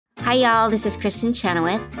Hi, y'all. This is Kristen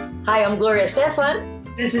Chenoweth. Hi, I'm Gloria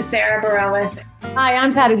Estefan. This is Sarah Bareilles. Hi,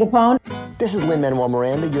 I'm Patti LuPone. This is Lin-Manuel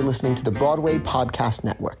Miranda. You're listening to the Broadway Podcast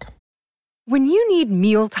Network. When you need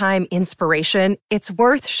mealtime inspiration, it's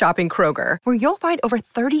worth shopping Kroger, where you'll find over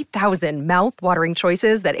 30,000 mouth-watering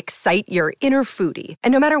choices that excite your inner foodie.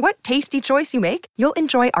 And no matter what tasty choice you make, you'll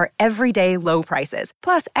enjoy our everyday low prices,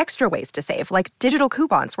 plus extra ways to save, like digital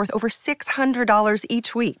coupons worth over $600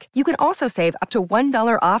 each week. You can also save up to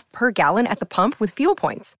 $1 off per gallon at the pump with fuel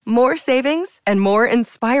points. More savings and more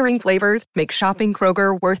inspiring flavors make shopping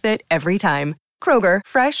Kroger worth it every time. Kroger,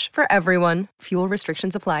 fresh for everyone. Fuel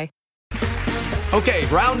restrictions apply. Okay,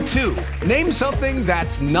 round two. Name something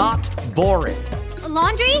that's not boring. A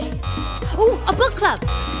laundry? Ooh, a book club.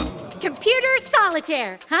 Computer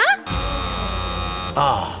solitaire, huh?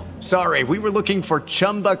 Ah, sorry, we were looking for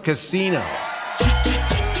Chumba Casino.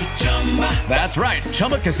 That's right,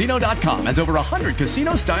 ChumbaCasino.com has over 100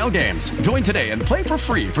 casino-style games. Join today and play for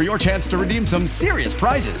free for your chance to redeem some serious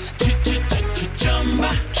prizes.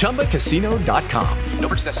 ChumbaCasino.com. No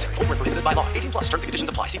purchase necessary. Void where prohibited by law. 18+. Terms and conditions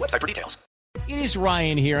apply. See website for details. It is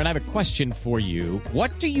Ryan here, and I have a question for you.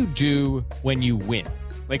 What do you do when you win?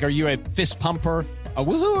 Like, are you a fist pumper, a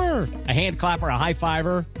woohooer, a hand clapper, a high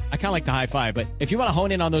fiver? I kind of like the high five, but if you want to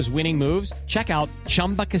hone in on those winning moves, check out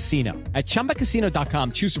Chumba Casino. At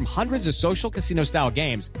ChumbaCasino.com, choose from hundreds of social casino-style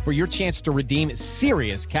games for your chance to redeem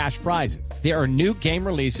serious cash prizes. There are new game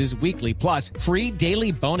releases weekly, plus free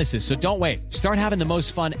daily bonuses, so don't wait. Start having the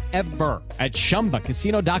most fun ever at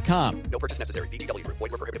ChumbaCasino.com. No purchase necessary. VGW. Void where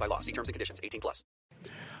prohibited by law. See terms and conditions. 18+.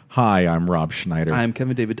 Hi, I'm Rob Schneider. I'm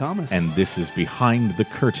Kevin David Thomas. And this is Behind the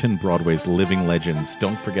Curtain, Broadway's Living Legends.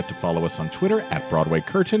 Don't forget to follow us on Twitter at Broadway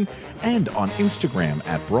Curtain and on Instagram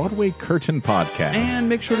at Broadway Curtain Podcast. And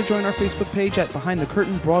make sure to join our Facebook page at Behind the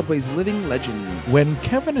Curtain, Broadway's Living Legends. When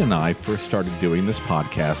Kevin and I first started doing this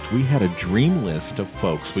podcast, we had a dream list of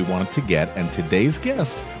folks we wanted to get, and today's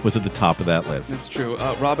guest was at the top of that list. It's true.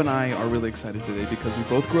 Rob and I are really excited today because we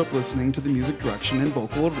both grew up listening to the music direction and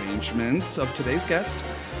vocal arrangements of today's guest.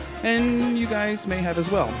 And you guys may have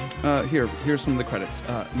as well. Here's some of the credits.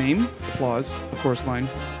 Name, Applause, A Chorus Line,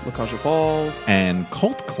 La Cage aux Folles. And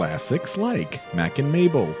cult classics like Mac and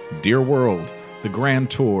Mabel, Dear World, The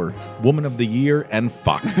Grand Tour, Woman of the Year, and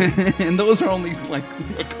Foxy. And those are only like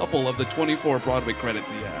a couple of the 24 Broadway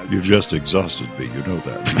credits he has. You've just exhausted me, you know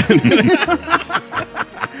that.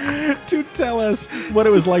 To tell us what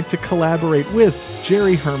it was like to collaborate with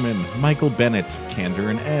Jerry Herman, Michael Bennett,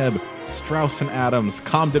 Kander and Ebb, Strauss and Adams,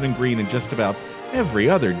 Comden and Green, and just about every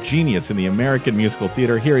other genius in the American musical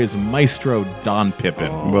theater, here is Maestro Don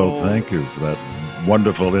Pippin. Oh. Well, thank you for that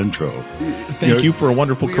wonderful intro. Thank you for a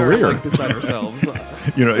wonderful career. Are like beside ourselves.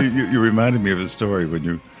 You reminded me of a story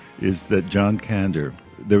is that John Kander,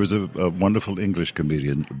 there was a wonderful English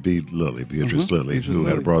comedian, Beatrice Lilly, who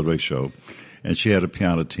had a Broadway show, and she had a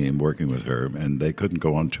piano team working with her, and they couldn't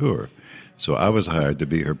go on tour. So I was hired to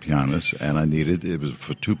be her pianist, and it was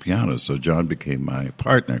for two pianos, so John became my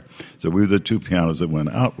partner. So we were the two pianos that went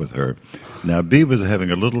out with her. Now, Bea was having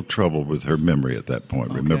a little trouble with her memory at that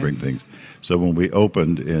point, remembering things. So when we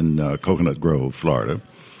opened in Coconut Grove, Florida,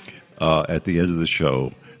 at the end of the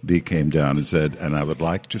show, Bea came down and said, and I would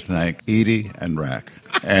like to thank Edie and Rack.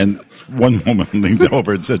 And one woman leaned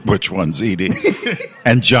over and said, which one's Edie?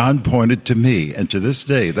 And John pointed to me. And to this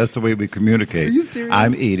day, that's the way we communicate. Are you serious?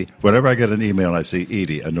 I'm Edie. Whenever I get an email and I see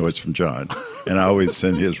Edie, I know it's from John. And I always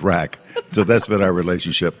send his Rack. So that's been our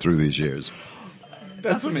relationship through these years.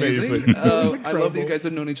 That's amazing. I love that you guys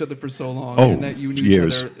have known each other for so long. Oh, and that you knew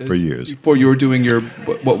years, each other for years. Before you were doing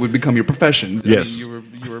what would become your professions. Yes. I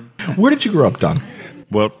mean, you were. Where did you grow up, Don?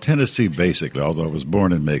 Well, Tennessee, basically, although I was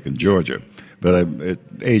born in Macon, Georgia. But at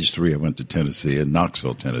age 3, I went to Tennessee, in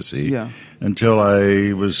Knoxville, Tennessee, until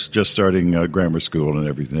I was just starting grammar school and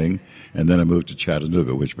everything. And then I moved to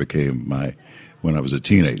Chattanooga, which became when I was a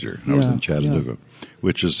teenager. I was in Chattanooga,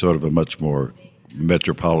 which is sort of a much more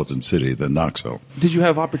metropolitan city than Knoxville. Did you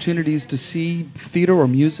have opportunities to see theater or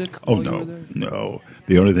music? Oh, no.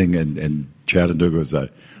 The only thing in Chattanooga is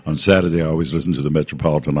on Saturday, I always listened to the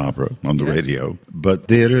Metropolitan Opera on the radio. But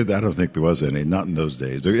theater, I don't think there was any, not in those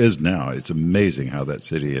days. There is now. It's amazing how that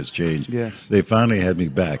city has changed. Yes. They finally had me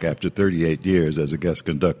back after 38 years as a guest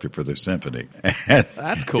conductor for their symphony. And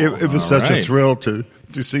that's cool. It was such a thrill to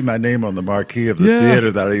see my name on the marquee of the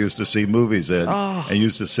theater that I used to see movies in. I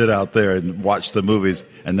used to sit out there and watch the movies,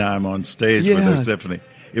 and now I'm on stage with their symphony.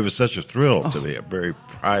 It was such a thrill to me, a very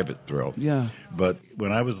private thrill. Yeah. But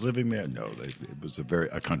when I was living there, no, it was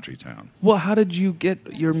a country town. Well, how did you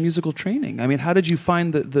get your musical training? I mean, how did you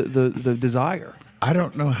find the desire? I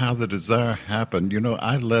don't know how the desire happened.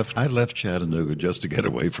 I left Chattanooga just to get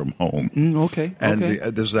away from home. Okay. And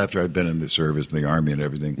this was after I'd been in the service, in the Army and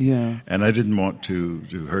everything. Yeah. And I didn't want to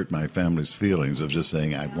hurt my family's feelings of just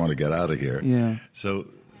saying, I want to get out of here. Yeah. So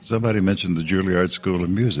somebody mentioned the Juilliard School of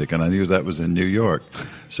Music, and I knew that was in New York.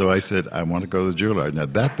 So I said, I want to go to the Juilliard. Now,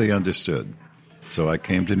 that they understood. So I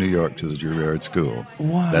came to New York to the Juilliard School.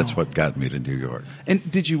 Wow. That's what got me to New York. And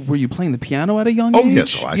were you playing the piano at a young age? Oh,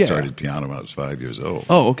 yes. I started piano when I was 5 years old.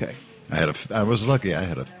 Oh, okay. I was lucky. I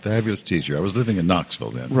had a fabulous teacher. I was living in Knoxville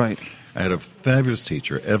then. Right. I had a fabulous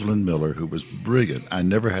teacher, Evelyn Miller, who was brilliant. I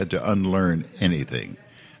never had to unlearn anything.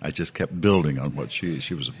 I just kept building on what she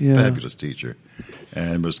was a fabulous teacher,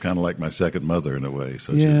 and was kind of like my second mother in a way,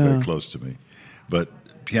 so she was very close to me. But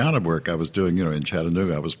piano work I was doing, in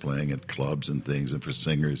Chattanooga, I was playing at clubs and things and for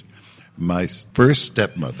singers. My first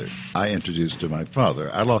stepmother, I introduced to my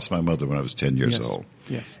father. I lost my mother when I was 10 years old.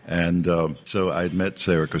 Yes. And so I'd met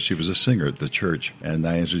Sarah because she was a singer at the church, and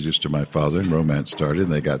I introduced her to my father, and romance started,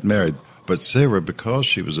 and they got married. But Sarah, because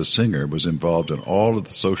she was a singer, was involved in all of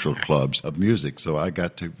the social clubs of music, so I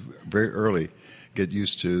got to very early get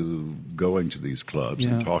used to going to these clubs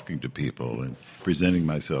and talking to people and presenting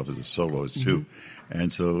myself as a soloist, too.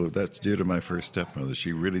 And so that's due to my first stepmother.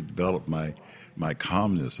 She really developed my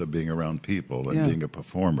calmness of being around people and being a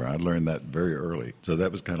performer. I learned that very early. So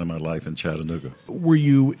that was kind of my life in Chattanooga. Were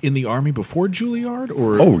you in the Army before Juilliard?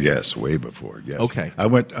 Or? Oh, yes, way before, yes. Okay. I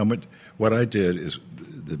went. What I did is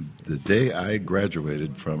the day I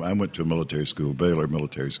graduated I went to a military school, Baylor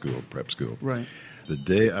Military School, prep school. Right. The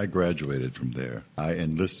day I graduated from there, I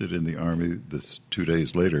enlisted in the Army 2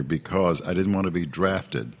 days later because I didn't want to be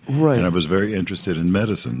drafted. Right. And I was very interested in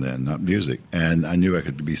medicine then, not music. And I knew I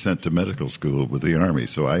could be sent to medical school with the Army.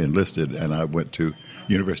 So I enlisted, and I went to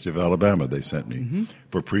University of Alabama. They sent me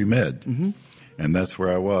for pre-med. And that's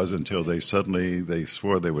where I was until they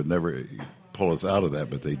swore they would never pull us out of that,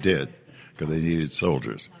 but they did because they needed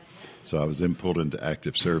soldiers. So I was then pulled into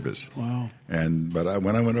active service. Wow. But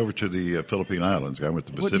when I went over to the Philippine Islands, I went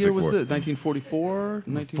to the Pacific War. What year was War. that? 1944?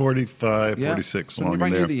 45, 46, so along right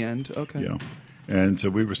in near there. the end. Okay. Yeah. And so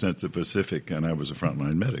we were sent to the Pacific, and I was a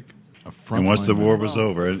frontline medic. And once the war was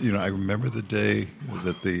over, and I remember the day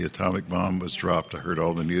that the atomic bomb was dropped. I heard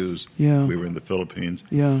all the news. Yeah. We were in the Philippines.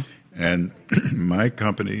 Yeah. And my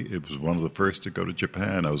company, it was one of the first to go to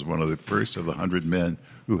Japan. I was one of the first of the 100 men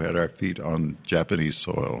who had our feet on Japanese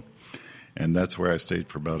soil. And that's where I stayed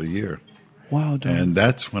for about a year. Wow. Darn. And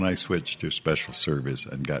that's when I switched to special service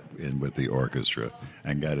and got in with the orchestra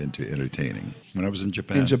and got into entertaining. When I was in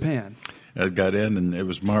Japan. In Japan. I got in, and it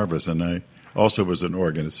was marvelous. And I also was an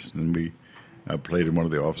organist, and I played in one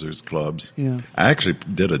of the officers' clubs. Yeah. I actually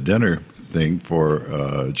did a dinner thing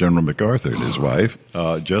for General MacArthur and his wife.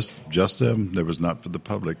 Just them. There was not for the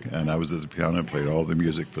public. And I was at the piano and played all the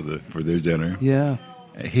music for their dinner. Yeah.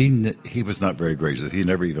 He was not very gracious. He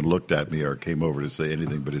never even looked at me or came over to say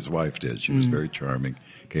anything, but his wife did. She was very charming,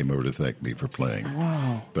 came over to thank me for playing.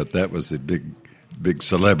 Wow. But that was the big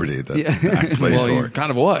celebrity that I played well, for. he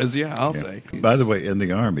kind of was, I'll say. By the way, in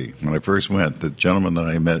the Army, when I first went, the gentleman that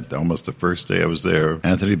I met almost the first day I was there,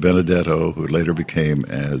 Anthony Benedetto, who later became,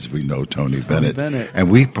 as we know, Tony Bennett.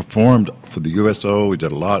 And we performed for the USO. We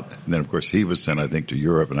did a lot. And then, of course, he was sent, I think, to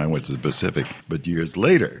Europe, and I went to the Pacific. But years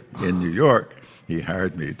later, in New York, he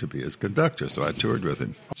hired me to be his conductor, so I toured with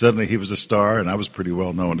him. Suddenly, he was a star, and I was pretty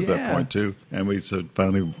well known at that point, too. And we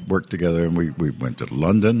finally worked together, and we went to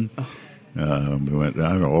London. We went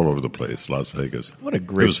all over the place, Las Vegas. What a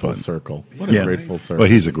great full circle. What a great full circle. Well,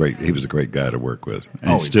 he was a great guy to work with.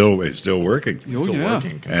 And he's still working. Oh, yeah.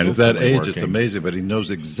 Working. And at that age, it's amazing, but he knows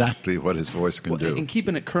exactly what his voice can do. And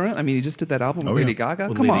keeping it current, I mean, he just did that album with Lady Gaga.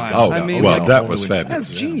 With Come Lady on. Gaga. That was fabulous.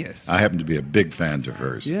 That's genius. I happen to be a big fan of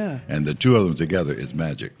hers. Yeah. And the two of them together is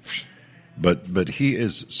magic. But he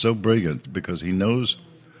is so brilliant because he knows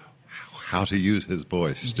how to use his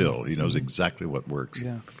voice still. He knows exactly what works.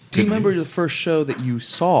 Yeah. Do you remember the first show that you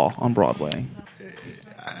saw on Broadway?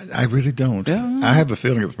 I really don't. Yeah. I have a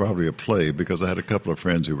feeling it was probably a play because I had a couple of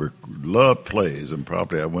friends who loved plays, and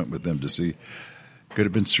probably I went with them to see. Could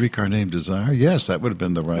have been Streetcar Named Desire? Yes, that would have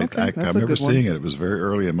been the right. Okay, I remember good one. seeing it. It was very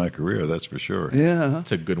early in my career, that's for sure. Yeah.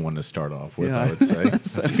 That's a good one to start off with, Yeah. I would say.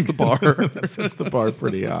 That's the bar. That's the bar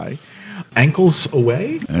pretty high. Ankles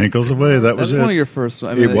Away? Ankles Away, that was That's it. one of your first.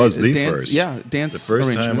 I It mean, was the dance, first. Yeah, dance The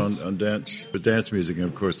first time arrangements. on dance music, and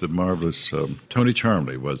of course the marvelous Tony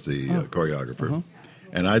Charmley was the choreographer.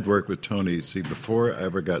 And I'd worked with Tony. See, before I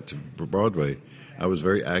ever got to Broadway, I was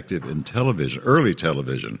very active in television, early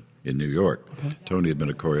television. in New York. Tony had been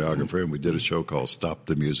a choreographer, and we did a show called Stop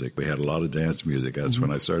the Music. We had a lot of dance music. That's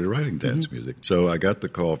when I started writing dance music. So I got the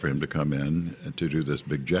call for him to come in and to do this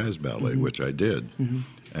big jazz ballet, which I did.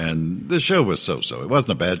 And the show was so-so. It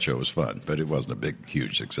wasn't a bad show. It was fun, but it wasn't a big,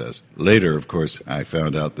 huge success. Later, of course, I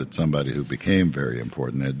found out that somebody who became very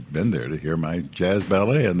important had been there to hear my jazz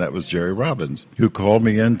ballet, and that was Jerry Robbins, who called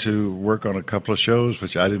me in to work on a couple of shows,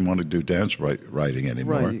 which I didn't want to do dance writing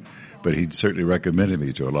anymore. Right. But he certainly recommended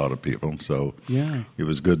me to a lot of people, so it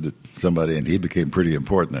was good that somebody, and he became pretty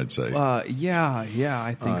important, I'd say.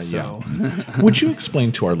 I think so. Would you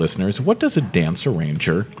explain to our listeners, what does a dance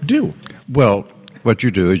arranger do? Well, what you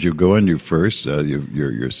do is you go in, you're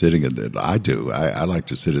sitting at it. I like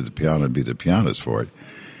to sit at the piano and be the pianist for it.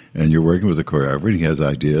 And you're working with a choreographer, and he has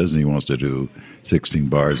ideas, and he wants to do 16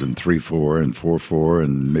 bars and 3/4 and 4/4,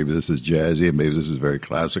 and maybe this is jazzy, and maybe this is very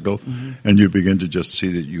classical. And you begin to just see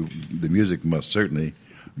that the music must certainly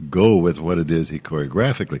go with what it is he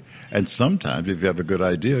choreographically. And sometimes, if you have a good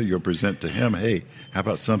idea, you'll present to him, hey, how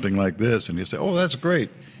about something like this? And he'll say, oh, that's great.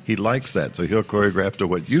 He likes that, so he'll choreograph to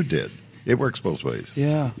what you did. It works both ways.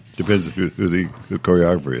 Yeah. Depends who the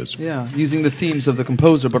choreographer is. Yeah, using the themes of the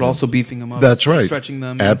composer, but also beefing them up. That's right. Stretching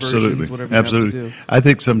them. Absolutely. Versions, whatever Absolutely. You have to do. I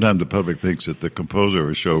think sometimes the public thinks that the composer of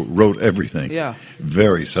a show wrote everything. Yeah.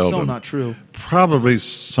 Very seldom. So not true. Probably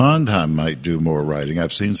Sondheim might do more writing.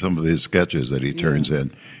 I've seen some of his sketches that he turns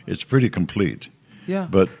in. It's pretty complete. Yeah.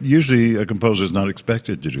 But usually a composer is not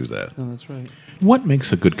expected to do that. No, that's right. What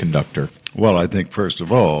makes a good conductor? Well, I think, first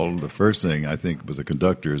of all, the first thing I think with a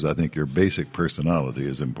conductor is I think your basic personality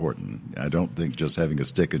is important. I don't think just having a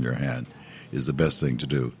stick in your hand is the best thing to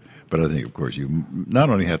do. But I think, of course, you not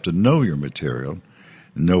only have to know your material,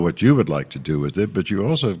 know what you would like to do with it, but you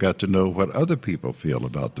also have got to know what other people feel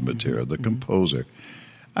about the material, the composer.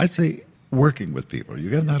 I say working with people. You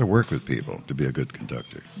got to know how to work with people to be a good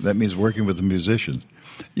conductor. That means working with the musicians.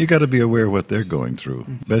 You got to be aware of what they're going through,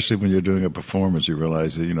 especially when you're doing a performance. You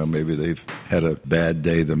realize that maybe they've had a bad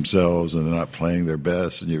day themselves and they're not playing their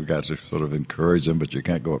best, and you've got to sort of encourage them, but you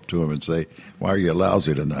can't go up to them and say, "Why are you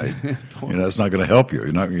lousy tonight?" Totally. That's not going to help you.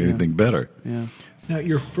 You're not going to get anything better. Yeah. Now,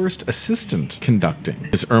 your first assistant conducting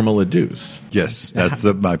is Irma LaDouce. Yes, that's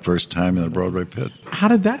my first time in the Broadway pit. How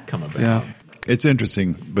did that come about? Yeah. It's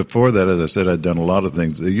interesting. Before that, as I said, I'd done a lot of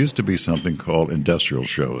things. There used to be something called industrial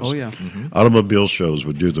shows. Oh, yeah. Automobile shows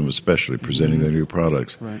would do them, especially presenting their new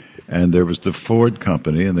products. Right. And there was the Ford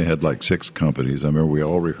company, and they had like 6 companies. I remember we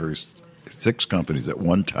all rehearsed 6 companies at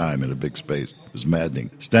one time in a big space. It was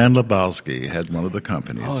maddening. Stan Lebowski had one of the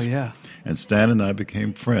companies. Oh, yeah. And Stan and I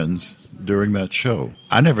became friends during that show.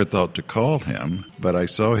 I never thought to call him, but I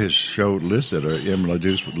saw his show listed, or Irma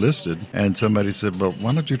LaDouce listed, and somebody said, well,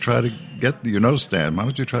 why don't you try to get, Stan, why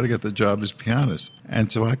don't you try to get the job as pianist?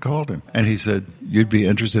 And so I called him, and he said, you'd be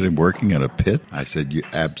interested in working in a pit? I said,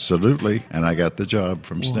 absolutely, and I got the job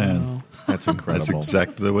from Stan. Wow. That's incredible. That's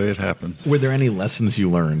exactly the way it happened. Were there any lessons you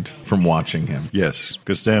learned from watching him? Yes,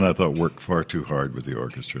 because Stan, I thought, worked far too hard with the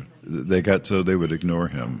orchestra. They got so they would ignore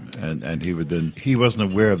him, and he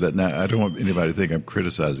wasn't aware of that. Now, I don't want anybody to think I'm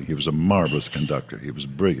criticizing. He was a marvelous conductor. He was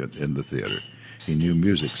brilliant in the theater. He knew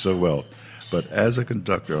music so well. But as a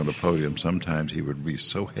conductor on a podium, sometimes he would be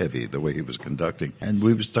so heavy the way he was conducting, and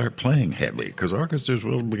we would start playing heavy because orchestras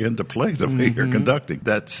will begin to play the way you're conducting.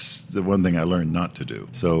 That's the one thing I learned not to do.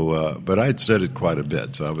 So, but I'd studied quite a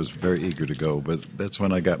bit, so I was very eager to go. But that's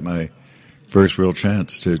when I got my first real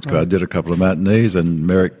chance to. I did a couple of matinees, and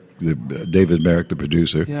David Merrick, the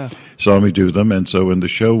producer, saw me do them, and so when the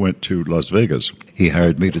show went to Las Vegas, he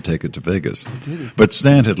hired me to take it to Vegas. Oh, did he? But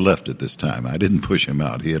Stan had left at this time. I didn't push him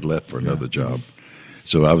out. He had left for another job.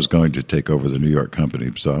 So I was going to take over the New York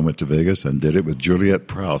company. So I went to Vegas and did it with Juliette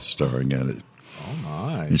Prowse starring in it. Oh,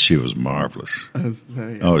 my. And she was marvelous.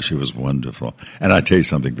 Oh, she was wonderful. And I tell you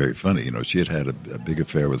something very funny. She had a big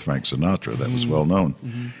affair with Frank Sinatra that was well known.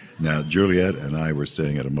 Now, Juliette and I were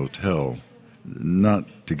staying at a motel, not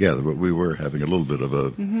together, but we were having a little bit of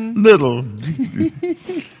a little.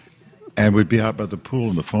 And we'd be out by the pool,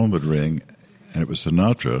 and the phone would ring, and it was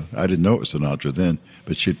Sinatra. I didn't know it was Sinatra then,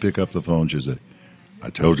 but she'd pick up the phone. She'd say, I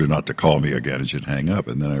told you not to call me again, and she'd hang up.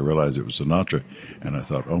 And then I realized it was Sinatra, and I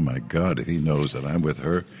thought, oh, my God, if he knows that I'm with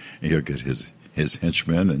her, he'll get his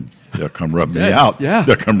henchmen, and they'll come rub me out. Yeah.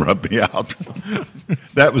 They'll come rub me out.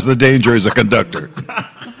 That was the danger as a conductor.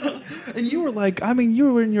 And you were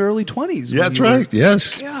you were in your early 20s. Yeah, that's right,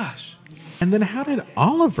 yes. Gosh. And then how did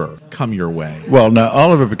Oliver come your way? Well, now,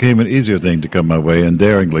 Oliver became an easier thing to come my way, and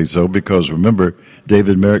daringly so, because, remember,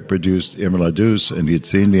 David Merrick produced Irma LaDouce, and he had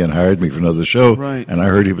seen me and hired me for another show, Right. and I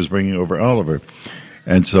heard he was bringing over Oliver.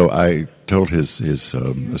 And so I told his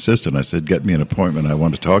assistant, I said, get me an appointment. I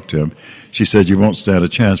want to talk to him. She said, you won't stand a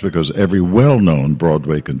chance because every well-known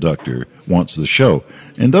Broadway conductor wants the show.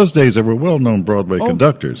 In those days, there were well-known Broadway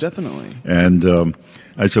conductors. Definitely. And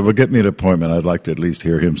I said, well, get me an appointment. I'd like to at least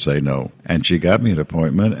hear him say no. And she got me an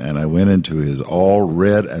appointment, and I went into his all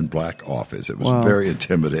red and black office. It was very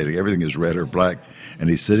intimidating. Everything is red or black. And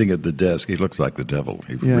he's sitting at the desk. He looks like the devil.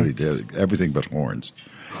 He really did. Everything but horns.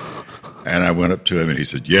 And I went up to him, and he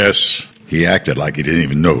said, yes. He acted like he didn't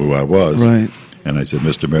even know who I was. Right. And I said,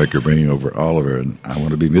 Mr. Merrick, you're bringing over Oliver, and I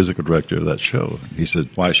want to be musical director of that show. He said,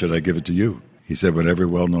 why should I give it to you? He said, when every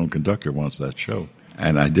well-known conductor wants that show.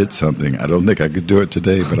 And I did something. I don't think I could do it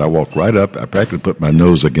today, but I walked right up. I practically put my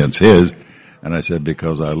nose against his, and I said,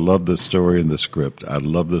 because I love the story and the script. I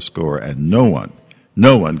love the score, and no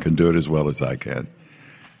one can do it as well as I can.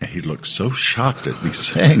 And he looked so shocked at me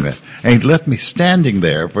saying that. And he left me standing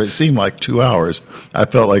there for it seemed like 2 hours. I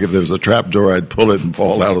felt like if there was a trap door, I'd pull it and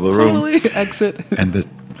fall out of the room. Totally exit.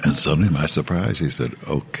 And suddenly, my surprise, he said,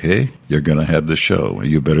 okay, you're going to have the show, and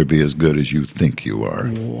you better be as good as you think you are.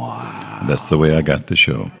 Wow. And that's the way I got the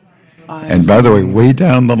show. And by the way, way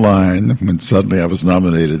down the line, when suddenly I was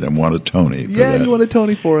nominated and won a Tony for that. You won a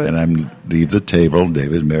Tony for it. And I leave the table,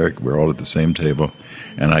 David Merrick, we're all at the same table,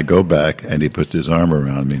 and I go back, and he puts his arm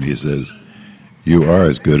around me, and he says, you are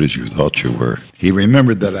as good as you thought you were. He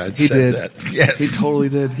remembered that I'd said that. Yes. He totally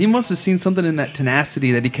did. He must have seen something in that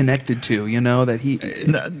tenacity that he connected to, that he...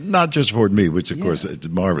 Not just for me, which, of course, it's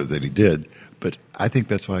marvelous that he did, but I think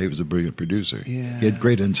that's why he was a brilliant producer. Yeah. He had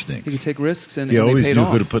great instincts. He could take risks, and he always paid knew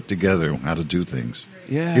off. who to put together, how to do things.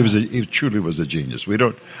 Yeah. He truly was a genius.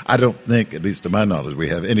 I don't think, at least to my knowledge, we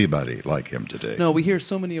have anybody like him today. No, we hear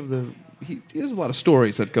so many of there's a lot of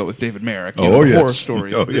stories that go with David Merrick. Yes. Horror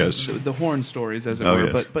stories. Oh, yes. The horn stories, as it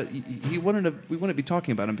were. Yes. But we wouldn't be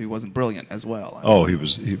talking about him if he wasn't brilliant as well. He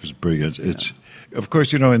was brilliant. Yeah. Of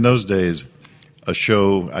course, in those days, a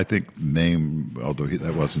show, I think Mame, although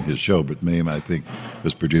that wasn't his show, but Mame, I think,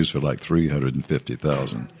 was produced for like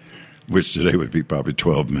 $350,000. Which today would be probably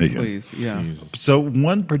 $12 million. Please, yeah. So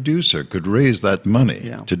one producer could raise that money.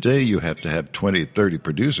 Yeah. Today you have to have 20, 30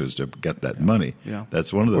 producers to get that money. Yeah.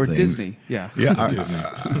 That's one of the things. Or Disney, yeah. Yeah,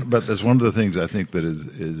 but that's one of the things I think that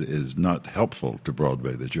is not helpful to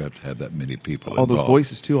Broadway, that you have to have that many people all involved. Those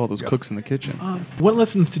voices, too, all those cooks in the kitchen. What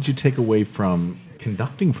lessons did you take away from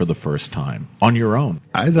conducting for the first time on your own?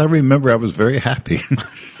 As I remember, I was very happy.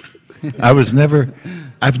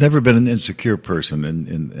 I've never been an insecure person,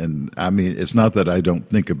 and I mean, it's not that I don't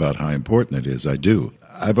think about how important it is. I do.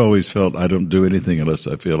 I've always felt I don't do anything unless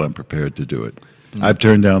I feel I'm prepared to do it. Mm-hmm. I've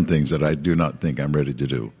turned down things that I do not think I'm ready to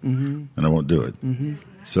do, and I won't do it. Mm-hmm.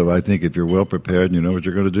 So I think if you're well prepared and you know what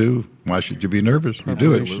you're going to do, why should you be nervous? You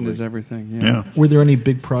do it. Preparation is everything. Yeah. Were there any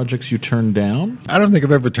big projects you turned down? I don't think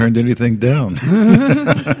I've ever turned anything down.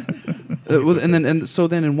 So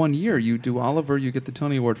then in 1 year you do Oliver, you get the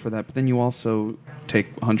Tony Award for that, but then you also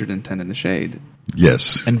take 110 in the Shade.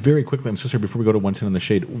 Yes. And very quickly, I'm so sorry, before we go to 110 in the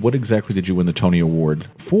Shade, what exactly did you win the Tony Award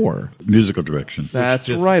for? Musical direction. That's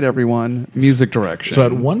right, everyone. Music direction. So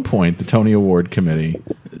at one point, the Tony Award committee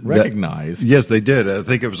recognized... Yes, they did. I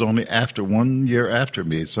think it was only 1 year after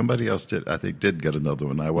me. Somebody else did get another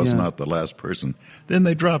one. I was not the last person. Then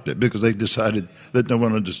they dropped it because they decided that no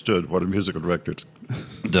one understood what a musical director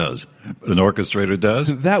does. An orchestrator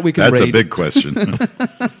does? That we can That's rate. a big question.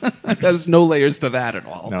 There's no layers to that at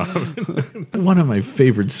all. No. One of my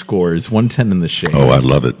favorite scores, 110 in the Shade. Oh, I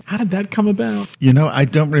love it. How did that come about? I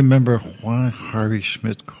don't remember why Harvey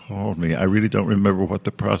Schmidt called me. I really don't remember what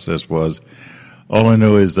the process was. All I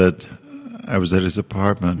know is that I was at his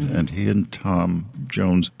apartment, and he and Tom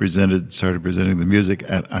Jones started presenting the music,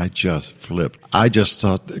 and I just flipped. I just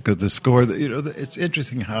thought, because the score, it's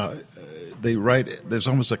interesting how they write. There's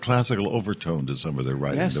almost a classical overtone to some of their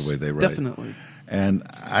writing, the way they write. Definitely. And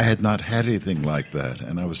I had not had anything like that,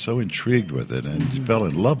 and I was so intrigued with it and fell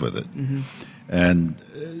in love with it. Mm-hmm.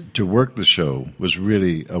 And to work the show was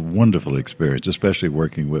really a wonderful experience, especially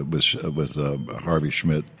working with Harvey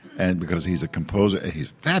Schmidt. And because he's a composer, and he's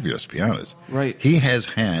a fabulous pianist. Right. He has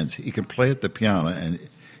hands. He can play at the piano, and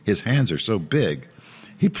his hands are so big.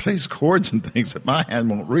 He plays chords and things that my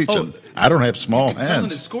hand won't reach. And I don't have small hands. Tell in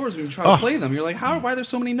his scores when you try to play them. You're like, why are there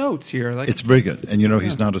so many notes here? Like, it's brilliant. And,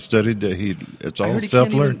 he's not a studied. It's all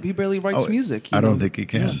self-learned. He barely writes music. I don't think he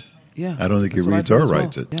can. Yeah. I don't think he reads or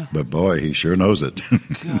writes it. Yeah. But, boy, he sure knows it.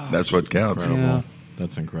 That's what counts. Incredible. Yeah.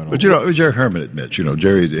 That's incredible. But, Jerry Herman admits,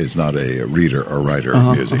 Jerry is not a reader or writer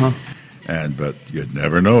of music. But you'd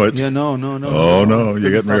never know it. Yeah, no. Oh, no.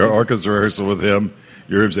 You get in your orchestra rehearsal with him,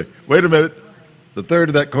 you're saying, wait a minute. The third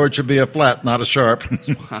of that chord should be a flat, not a sharp.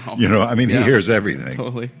 Wow. He hears everything.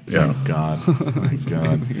 Totally. Yeah. Oh, God. Oh, my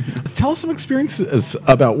God. Tell us some experiences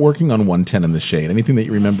about working on 110 in the Shade. Anything that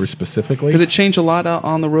you remember specifically? Did it change a lot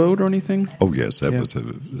on the road or anything? Oh, yes.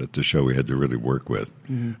 That's a show we had to really work with.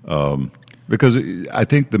 Because I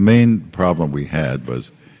think the main problem we had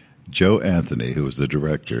was Joe Anthony, who was the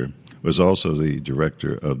director, was also the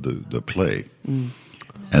director of the play.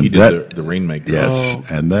 And he did the Rainmaker. Yes,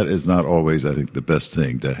 and that is not always, I think, the best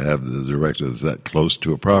thing to have the director that's that close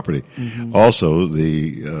to a property. Also,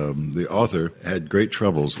 the author had great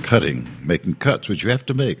troubles making cuts, which you have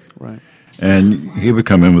to make. Right. And he would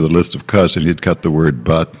come in with a list of cuts, and he'd cut the word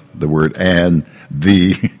but, the word and,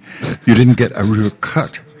 the. You didn't get a real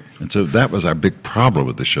cut. And so that was our big problem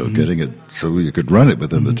with the show, getting it so you could run it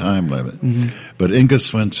within the time limit. But Inga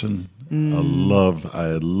Swenson, I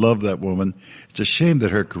love that woman. It's a shame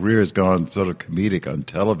that her career has gone sort of comedic on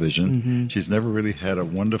television. She's never really had a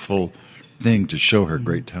wonderful thing to show her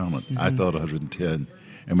great talent. I thought 110.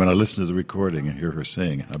 And when I listen to the recording and hear her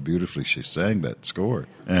sing, how beautifully she sang that score.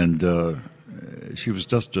 And she was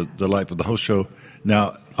just a delightful, the whole show.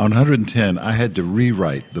 Now, on 110, I had to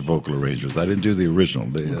rewrite the vocal arrangements. I didn't do the original.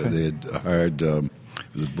 They had hired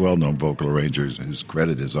well-known vocal arrangers whose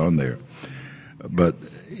credit is on there. But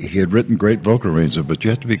he had written great vocal arrangements, but you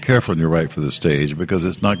have to be careful when you write for the stage because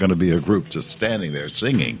it's not going to be a group just standing there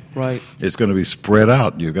singing. Right. It's going to be spread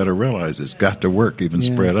out. You've got to realize it's got to work even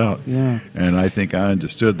spread out. Yeah. And I think I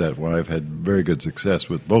understood that why I've had very good success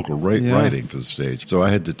with vocal writing for the stage. So I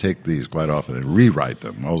had to take these quite often and rewrite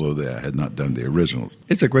them, although I had not done the originals.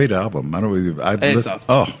 It's a great album.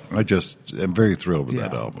 I just am very thrilled with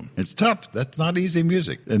that album. It's tough. That's not easy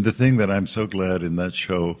music. And the thing that I'm so glad in that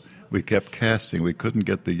show, we kept casting. We couldn't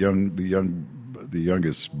get the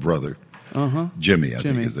youngest brother, Jimmy. I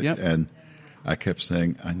think is it. And I kept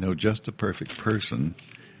saying, I know just the perfect person.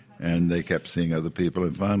 And they kept seeing other people.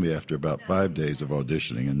 And finally, after about 5 days of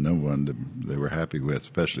auditioning, and no one they were happy with,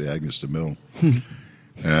 especially Agnes DeMille.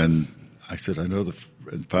 And I said, I know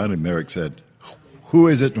and finally Merrick said, who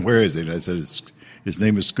is it and where is he? And I said, his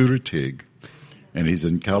name is Scooter Teague, and he's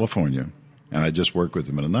in California. And I just worked with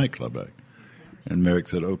him in a nightclub act. And Merrick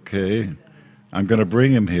said, okay, I'm going to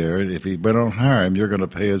bring him here. And if we don't hire him, you're going to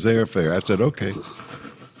pay his airfare. I said,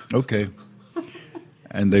 okay.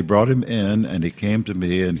 And they brought him in, and he came to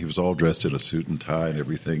me, and he was all dressed in a suit and tie and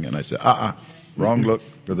everything. And I said, wrong look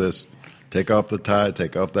for this. Take off the tie,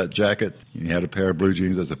 take off that jacket. He had a pair of blue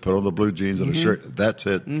jeans. I said, put on the blue jeans and a shirt. That's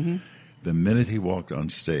it. The minute he walked on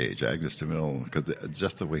stage, Agnes DeMille, because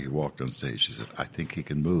just the way he walked on stage, she said, I think he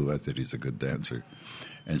can move. I said, he's a good dancer.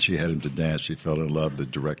 And she had him to dance. She fell in love. The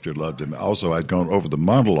director loved him. Also, I'd gone over the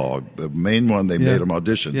monologue, the main one they made him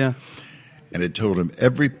audition. Yeah. And it told him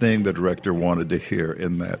everything the director wanted to hear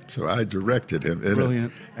in that. So I directed him in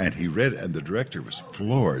it. And he read it, and the director was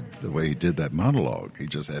floored the way he did that monologue. He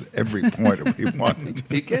just had every point of what he wanted.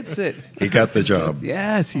 He gets it. He got the job.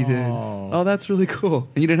 Yes, he did. Oh, that's really cool.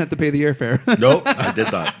 And you didn't have to pay the airfare. Nope, I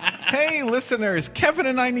did not. Hey, listeners, Kevin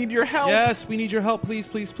and I need your help. Yes, we need your help. Please,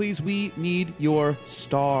 please, please. We need your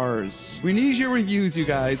stars. We need your reviews, you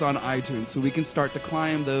guys, on iTunes so we can start to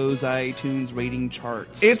climb those iTunes rating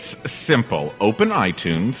charts. It's simple. Open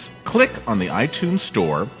iTunes, click on the iTunes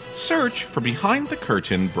store, search for Behind the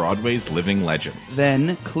Curtain Broadway's Living Legends.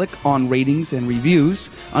 Then click on Ratings and Reviews.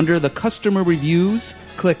 Under the Customer Reviews,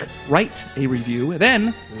 click Write a Review.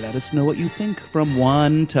 Then let us know what you think from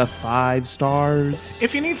 1 to 5 stars.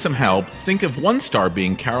 If you need some help, think of 1 star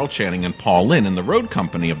being Carol Channing and Paul Lynde in the road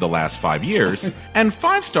company of the last 5 years, and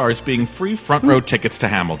 5 stars being free front row tickets to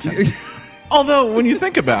Hamilton. Although, when you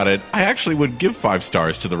think about it, I actually would give 5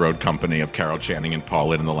 stars to the road company of Carol Channing and Paul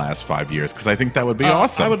Lynde in the last 5 years, because I think that would be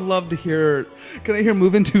awesome. I would love to hear... Can I hear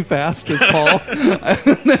Moving Too Fast as Paul?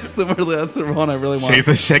 That's the one I really want.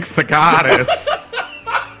 Jesus shakes the goddess.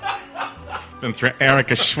 Been through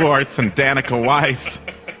Erica Schwartz and Danica Weiss.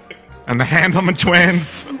 And the Handelman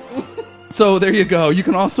twins. So there you go. You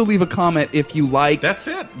can also leave a comment if you like. That's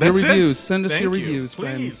it. Your reviews. Send us your reviews, Please.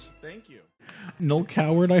 friends. Thank you. Noel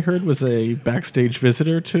Coward, I heard, was a backstage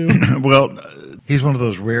visitor, too. Well, he's one of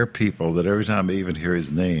those rare people that every time I even hear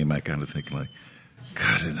his name, I kind of think like,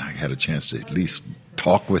 God, and I had a chance to at least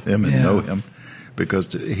talk with him and know him,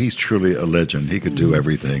 because he's truly a legend. He could do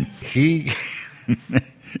everything.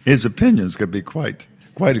 His opinions could be quite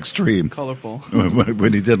extreme. Colorful.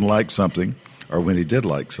 When he didn't like something, or when he did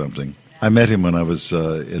like something. I met him when I was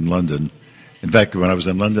in London. In fact, when I was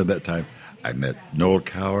in London that time, I met Noel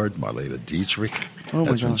Coward, Marlene Dietrich.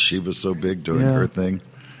 That's when she was so big doing her thing.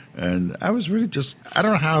 And I was really I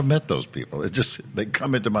don't know how I met those people. They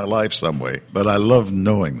come into my life some way. But I love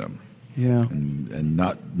knowing them. and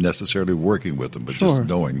not necessarily working with them, but just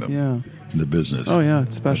knowing them in the business. Oh yeah,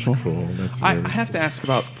 it's special. That's cool. I have to ask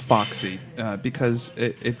about Foxy because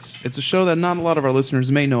it's a show that not a lot of our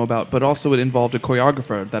listeners may know about, but also it involved a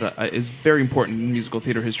choreographer that is very important in musical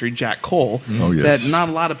theater history, Jack Cole. Oh yes. That not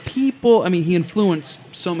a lot of people. I mean, he influenced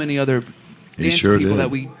so many other dance people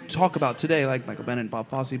that we talk about today, like Michael Bennett and Bob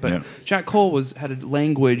Fosse. But Jack Cole had a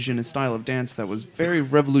language and a style of dance that was very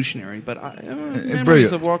revolutionary. But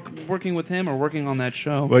memories of working with him or working on that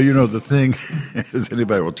show. Well, the thing, as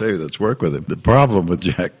anybody will tell you that's worked with him, the problem with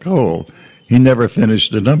Jack Cole, he never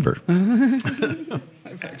finished a number.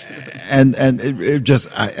 And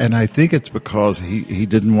I think it's because he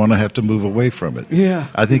didn't want to have to move away from it. Yeah,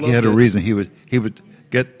 I think he had a reason. He would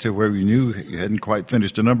get to where you knew you hadn't quite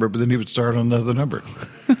finished a number, but then he would start on another number.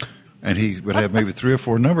 And he would have maybe 3 or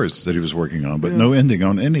 4 numbers that he was working on, but no ending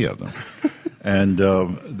on any of them. And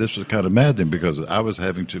this was kind of maddening because I was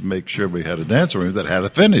having to make sure we had a dance room that had a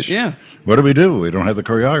finish. Yeah. What do? We don't have the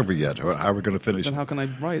choreography yet. How are we going to finish? Then how can I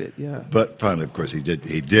write it? Yeah. But finally, of course, he did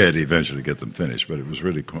eventually get them finished, but it was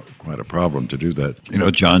really quite a problem to do that.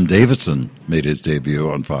 John Davidson made his debut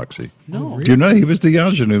on Foxy. No. Do you know he was the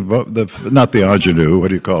ingenue, not the ingenue, what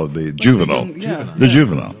do you call it, the juvenile. The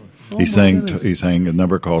juvenile. He sang a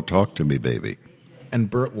number called Talk to Me, Baby. And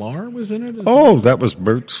Bert Lahr was in it? That was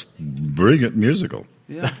Bert's brilliant musical.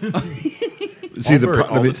 Yeah. See,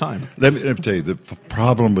 all the time. Let me tell you, the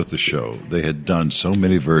problem with the show, they had done so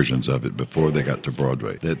many versions of it before they got to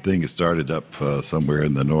Broadway. That thing started up somewhere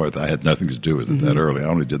in the north. I had nothing to do with it that early. I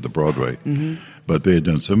only did the Broadway. But they had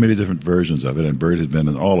done so many different versions of it, and Bert had been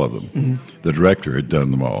in all of them. The director had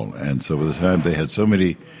done them all. And so by the time they had so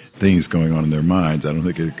many things going on in their minds, I don't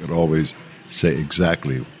think they could always say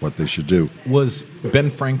exactly what they should do. Was Ben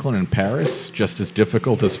Franklin in Paris just as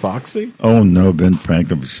difficult as Foxy? Oh, no, Ben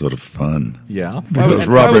Franklin was sort of fun. Yeah? Why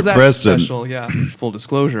was that Preston special? Yeah, full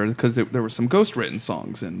disclosure, because there were some ghost-written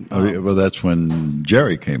songs. Well, that's when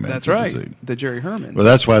Jerry came in. That's right, the Jerry Herman. Well,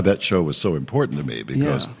 that's why that show was so important to me,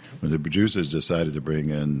 because when the producers decided to bring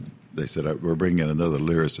in, they said, we're bringing in another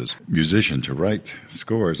lyricist, musician to write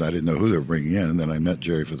scores. I didn't know who they were bringing in, and then I met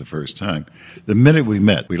Jerry for the first time. The minute we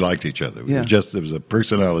met, we liked each other. There was a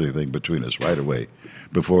personality thing between us right away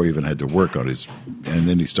before he even had to work on his. And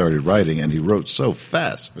then he started writing, and he wrote so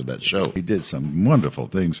fast for that show. He did some wonderful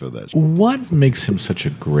things for that show. What makes him such a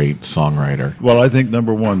great songwriter? Well, I think,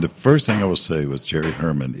 number one, the first thing I will say with Jerry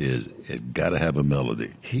Herman is it got to have a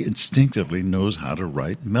melody. He instinctively knows how to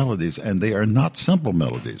write melodies, and they are not simple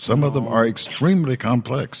melodies. Some of them are extremely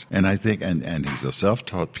complex. And I think, and he's a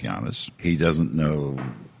self-taught pianist. He doesn't know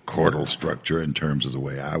chordal structure in terms of the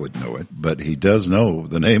way I would know it, but he does know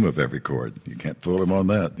the name of every chord. You can't fool him on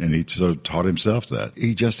that. And he sort of taught himself that.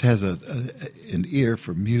 He just has an ear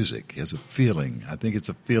for music. He has a feeling. I think it's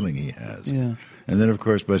a feeling he has. Yeah. And then, of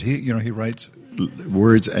course, but he writes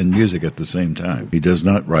words and music at the same time. He does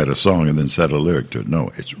not write a song and then set a lyric to it.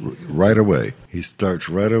 No, it's right away. He starts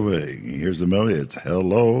right away. He hears the melody. It's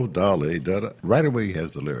hello, Dolly, da-da. Right away he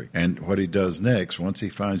has the lyric. And what he does next, once he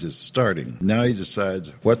finds it's starting, now he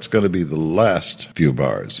decides what's going to be the last few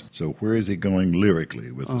bars. So where is he going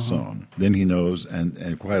lyrically with the song? Then he knows,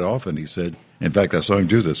 and quite often he said, in fact, I saw him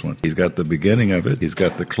do this one. He's got the beginning of it. He's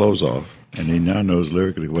got the close off. And he now knows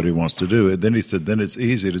lyrically what he wants to do. And then he said, then it's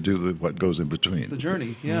easy to do what goes in between. The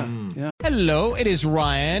journey, yeah. Hello, it is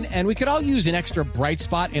Ryan, and we could all use an extra bright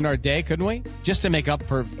spot in our day, couldn't we? Just to make up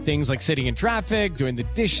for things like sitting in traffic, doing the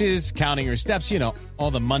dishes, counting your steps,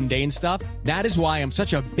 all the mundane stuff. That is why I'm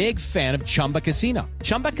such a big fan of Chumba Casino.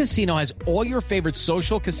 Chumba Casino has all your favorite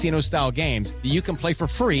social casino-style games that you can play for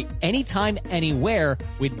free anytime, anywhere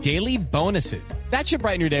with daily bonuses. That should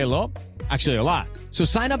brighten your day a little. Actually, a lot. So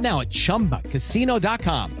sign up now at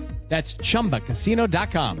ChumbaCasino.com. That's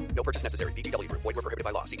ChumbaCasino.com. No purchase necessary. VGW Group. Void where prohibited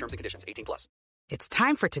by law. See terms and conditions. 18+. It's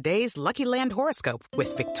time for today's Lucky Land horoscope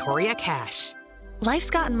with Victoria Cash.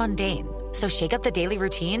 Life's gotten mundane, so shake up the daily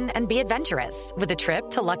routine and be adventurous with a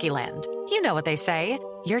trip to Lucky Land. You know what they say.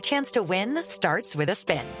 Your chance to win starts with a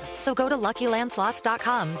spin. So go to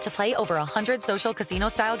LuckyLandSlots.com to play over 100 social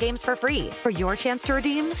casino-style games for free for your chance to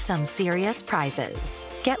redeem some serious prizes.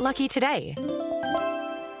 Get lucky today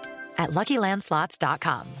at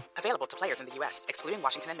LuckyLandSlots.com. Available to players in the U.S., excluding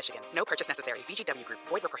Washington and Michigan. No purchase necessary. VGW Group.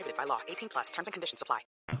 Void where prohibited by law. 18+. Terms and conditions apply.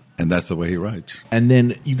 And that's the way he writes. And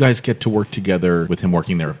then you guys get to work together with him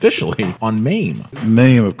working there officially on MAME.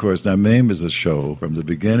 MAME, of course. Now, MAME is a show from the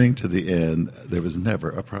beginning to the end. There was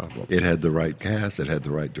never a problem. It had the right cast. It had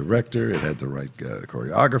the right director. It had the right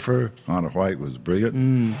choreographer. Anna White was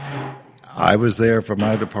brilliant. I was there for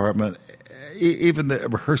my department. Even the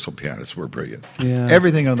rehearsal pianists were brilliant. Yeah.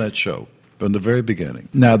 Everything on that show from the very beginning.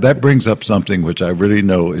 Now, that brings up something which I really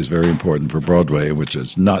know is very important for Broadway, and which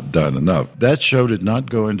is not done enough. That show did not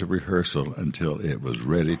go into rehearsal until it was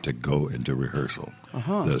ready to go into rehearsal.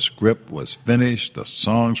 The script was finished, the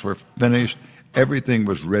songs were finished, everything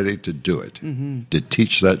was ready to do it, to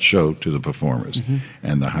teach that show to the performers.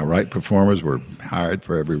 And the right performers were hired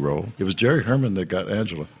for every role. It was Jerry Herman that got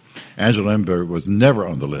Angela. Angela Ember was never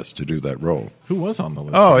on the list to do that role. Who was on the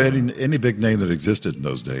list? Oh, any big name that existed in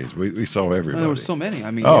those days. We saw everybody. Well, there were so many.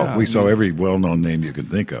 I mean, we saw every well-known name you can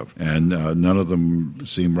think of, and none of them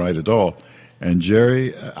seemed right at all. And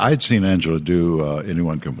Jerry, I'd seen Angela do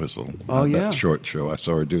Anyone Can Whistle. That short show. I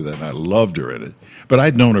saw her do that, and I loved her in it. But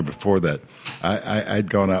I'd known her before that. I'd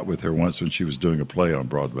gone out with her once when she was doing a play on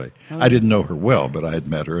Broadway. I didn't know her well, but I had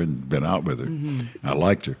met her and been out with her. I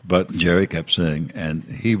liked her. But Jerry kept saying, and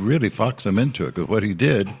he really foxed them into it, because what he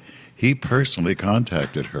did, he personally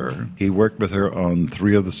contacted her. He worked with her on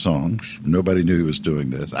 3 of the songs. Nobody knew he was doing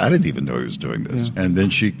this. I didn't even know he was doing this. Yeah. And then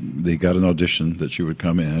they got an audition that she would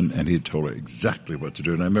come in, and he told her exactly what to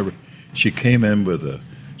do. And I remember she came in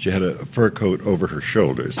she had a fur coat over her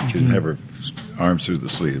shoulders. She didn't have her arms through the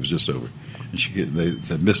sleeves, just over. And they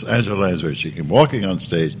said, Miss Angela Lansbury. She came walking on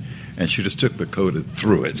stage, and she just took the coat and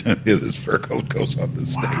threw it. And this fur coat goes on the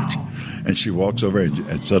stage. And she walks over,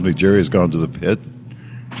 and suddenly Jerry has gone to the pit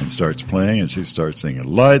and starts playing, and she starts singing,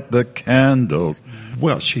 Light the Candles.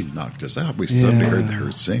 Well, she knocked us out. We suddenly heard her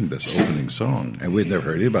sing this opening song, and we'd never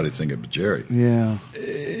heard anybody sing it but Jerry. Yeah.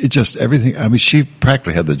 It just, everything, I mean, she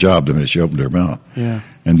practically had the job the minute she opened her mouth. Yeah.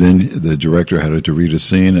 And then the director had her to read a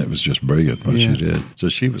scene, and it was just brilliant what she did. So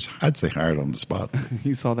she was, I'd say, hired on the spot.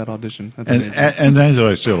 You saw that audition. That's and, amazing. And Angela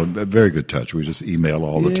and I still in very good touch. We just email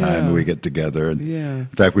all the time, and we get together. And in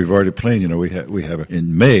fact, we've already planned, we have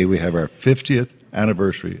in May, we have our 50th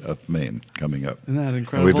anniversary of MAME coming up. Isn't that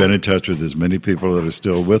incredible? And we've been in touch with as many people that are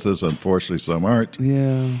still with us. Unfortunately, some aren't.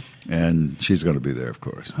 Yeah. And she's going to be there, of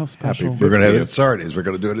course. How special. We're going to have it at Sardi's. We're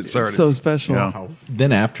going to do it at Sardi's. It's so special. Yeah.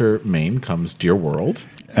 Then after MAME comes Dear World.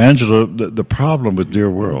 Angela, the problem with Dear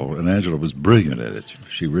World, and Angela was brilliant at it.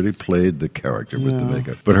 She really played the character with the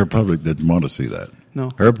makeup. But her public didn't want to see that.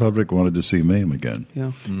 No. Her public wanted to see MAME again.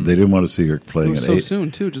 Yeah. They didn't want to see her playing it was an so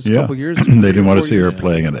soon, too, just a couple years. They didn't want to see her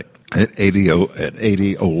playing an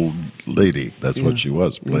 80 old lady. That's what she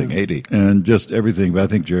was, playing 80. And just everything. I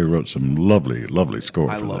think Jerry wrote some lovely, lovely score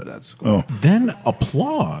for that. I love that score. Oh. Then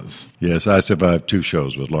Applause. Yes, I survived 2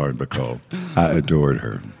 shows with Lauren Bacall. I adored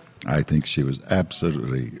her. I think she was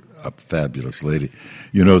absolutely a fabulous lady.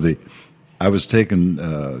 I was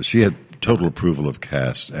taken, she had total approval of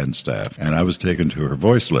cast and staff, and I was taken to her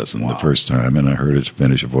voice lesson the first time, and I heard her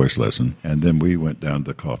finish a voice lesson, and then we went down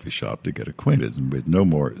to the coffee shop to get acquainted, and we'd no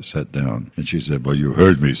more sat down. And she said, well, you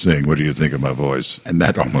heard me sing. What do you think of my voice? And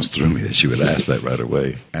that almost threw me that she would ask that right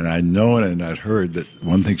away. And I'd known and I'd heard that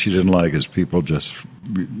one thing she didn't like is people just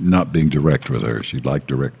not being direct with her. She liked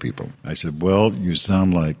direct people. I said, well, you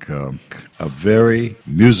sound like a very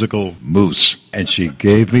musical moose. And she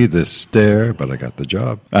gave me this stare, but I got the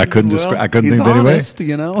job. I couldn't I couldn't think of any way. Honest,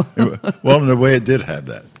 Well, in a way, it did have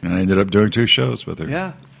that. And I ended up doing 2 shows with her.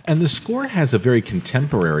 Yeah. And the score has a very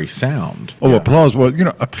contemporary sound. Oh, Applause. Well,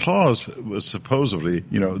 Applause was supposedly,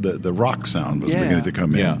 the rock sound was beginning to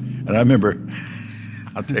come in. Yeah. And I remember,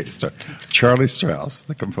 I'll tell you a story. Charlie Strauss,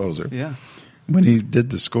 the composer. Yeah. When he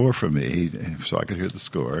did the score for me, so I could hear the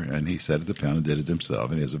score, and he sat at the piano and did it himself,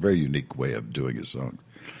 and he has a very unique way of doing his songs.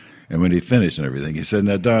 And when he finished and everything, he said,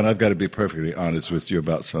 now, Don, I've got to be perfectly honest with you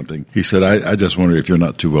about something. He said, I just wonder if you're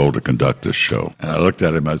not too old to conduct this show. And I looked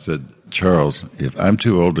at him, I said, Charles, if I'm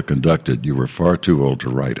too old to conduct it, you were far too old to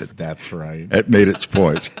write it. That's right. It made its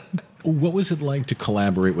point. What was it like to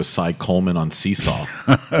collaborate with Cy Coleman on Seesaw?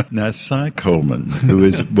 Now, Cy Coleman, who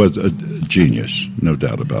was a genius, no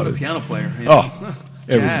doubt about it. Piano player. Oh,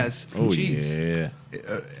 jazz. Oh, Jeez. yeah.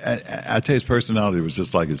 I tell you, his personality was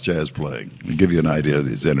just like his jazz playing. To give you an idea of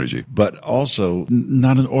his energy. But also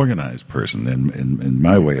not an organized person in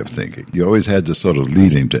my way of thinking. You always had to sort of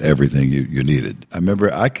lead him to everything you needed. I remember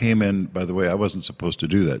I came in, by the way, I wasn't supposed to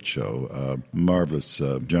do that show. Marvelous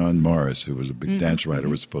John Morris, who was a big dance writer,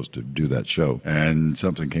 was supposed to do that show. And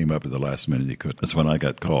something came up at the last minute he couldn't. That's when I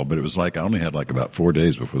got called. But it was like I only had like about 4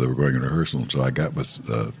 days before they were going in rehearsal. So I got with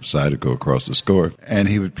Cy to go across the score. And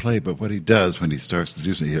he would play, but what he does when he starts to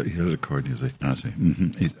do something, he'll hit a chord and he'll say, I say,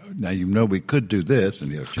 mm-hmm. Now, we could do this,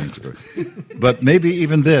 and he'll change the chord. But maybe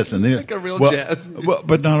even this. And then, like a real jazz music. Well,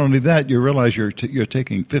 but not only that, you realize you're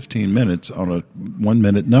taking 15 minutes on a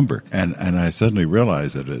 1-minute number. And I suddenly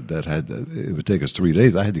realized that it would take us 3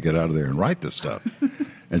 days. I had to get out of there and write this stuff.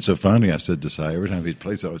 And so finally I said to Cy, every time he'd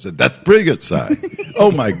play something, I said, "That's brilliant, Cy."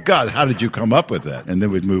 "Oh my God, how did you come up with that?" And then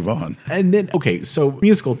we'd move on. And then, okay, so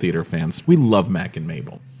musical theater fans, we love Mac and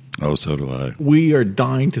Mabel. Oh, so do I. We are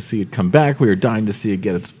dying to see it come back. We are dying to see it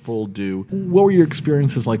get its full due. What were your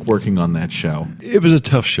experiences like working on that show? It was a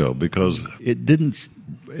tough show because it didn't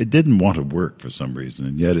want to work for some reason,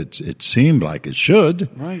 and yet it seemed like it should.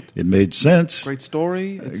 Right. It made sense. Great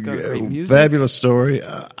story. It's got great music. Fabulous story.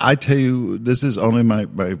 I tell you, this is only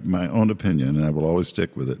my own opinion, and I will always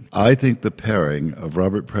stick with it. I think the pairing of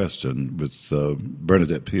Robert Preston with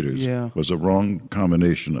Bernadette Peters was a wrong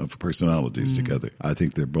combination of personalities together. I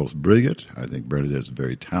think they're both brilliant. I think Bernadette's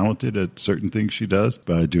very talented at certain things she does,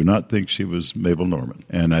 but I do not think she was Mabel Normand,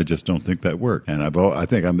 and I just don't think that worked. And I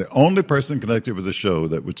think I'm the only person connected with the show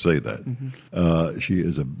that would say that. She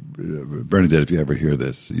is Bernadette, if you ever hear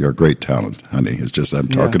this, you're a great talent, honey. It's just, I'm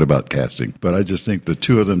talking about casting. But I just think the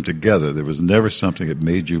two of them together, there was never something that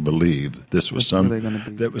made you believe this was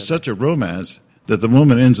that was such a romance that the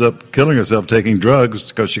woman ends up killing herself taking drugs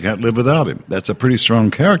because she can't live without him. That's a pretty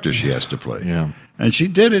strong character she has to play. Yeah. And she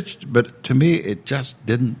did it, but to me, it just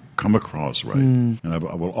didn't come across right. And I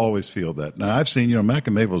will always feel that. Now, I've seen, Mac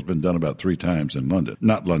and Mabel has been done about 3 times in London.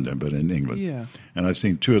 Not London, but in England. Yeah. And I've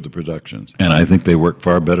seen 2 of the productions. And I think they work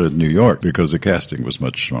far better in New York because the casting was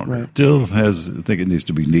much stronger. Right. Still I think it needs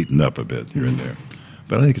to be neatened up a bit here and there.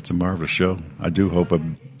 But I think it's a marvelous show. I do hope a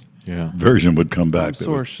version would come back. I'm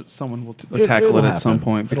sure someone will tackle it at some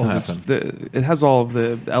point because it has all of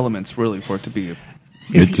the elements really for it to be.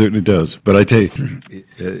 It certainly does. But I tell you,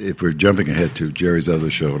 if we're jumping ahead to Jerry's other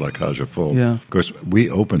show, La Cage aux Folles, of course, we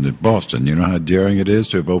opened in Boston. You know how daring it is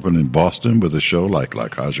to have opened in Boston with a show like La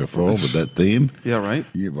Cage aux Folles with that theme? Yeah, right?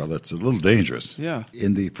 Yeah, well, that's a little dangerous. Yeah.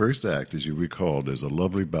 In the first act, as you recall, there's a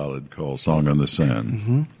lovely ballad called Song on the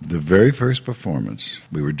Sand. The very first performance,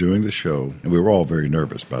 we were doing the show, and we were all very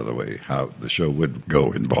nervous, by the way, how the show would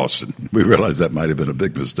go in Boston. We realized that might have been a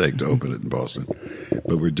big mistake to open it in Boston.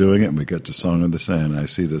 But we're doing it, and we get to Song on the Sand, and I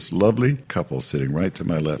see this lovely couple sitting right to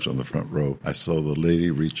my left on the front row. I saw the lady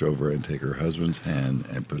reach over and take her husband's hand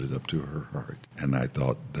and put it up to her heart. And I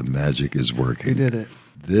thought, the magic is working. He did it.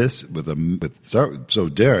 This, with so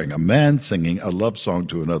daring, a man singing a love song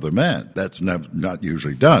to another man. That's not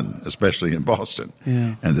usually done, especially in Boston.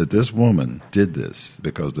 Yeah. And that this woman did this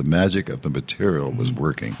because the magic of the material was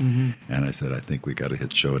working. And I said, I think we got a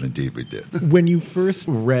hit show, and indeed we did. When you first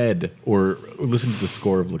read or listened to the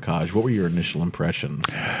score of La Cage, what were your initial impressions?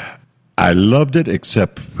 I loved it,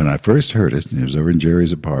 except when I first heard it, it was over in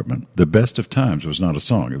Jerry's apartment. The Best of Times was not a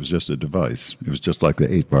song. It was just a device. It was just like the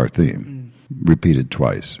 8-bar theme, repeated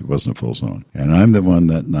twice. It wasn't a full song. And I'm the one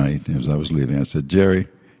that night, as I was leaving, I said, Jerry,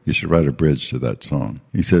 you should write a bridge to that song.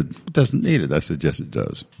 He said, it doesn't need it. I said, yes, it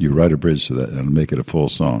does. You write a bridge to that and make it a full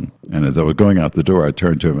song. And as I was going out the door, I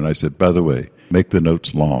turned to him and I said, by the way, make the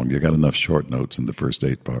notes long. You got enough short notes in the first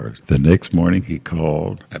 8 bars. The next morning he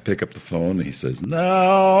called. I pick up the phone and he says,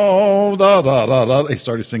 no, da, da, da, da. He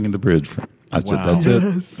started singing the bridge. I said, that's it.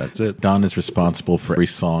 That's it. Don is responsible for every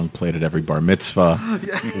song played at every bar mitzvah,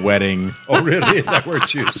 wedding. Oh, really? Is that where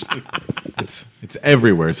it's used? It's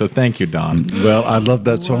everywhere. So thank you, Don. Well, I love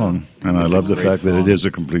that song. And I love the fact song. that it is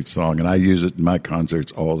a complete song. And I use it in my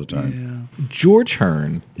concerts all the time. Yeah. George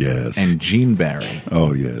Hearn Yes. and Gene Barry.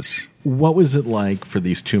 Oh, yes. What was it like for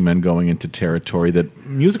these two men going into territory that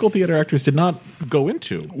musical theater actors did not go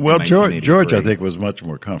into? Well, George, I think, was much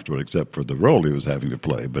more comfortable, except for the role he was having to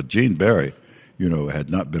play. But Gene Barry, had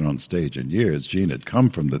not been on stage in years. Gene had come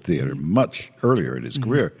from the theater much earlier in his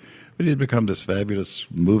career. But he had become this fabulous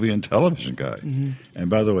movie and television guy. And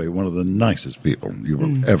by the way, one of the nicest people you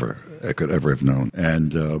could ever have known.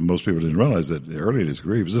 And most people didn't realize that early in his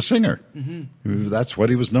career, he was a singer. That's what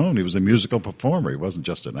he was known. He was a musical performer. He wasn't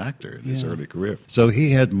just an actor in his early career. So he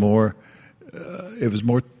had more, it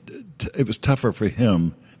was tougher for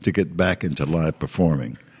him to get back into live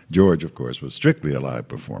performing. George, of course, was strictly a live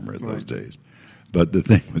performer in those days. But the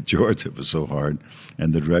thing with George, it was so hard.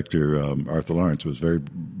 And the director, Arthur Lawrence, was very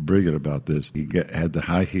brilliant about this. He had the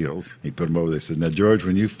high heels. He put them over. They said, now, George,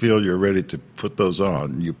 when you feel you're ready to put those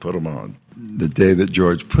on, you put them on. The day that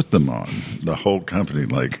George put them on, the whole company,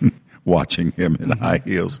 watching him in high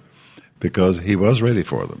heels, because he was ready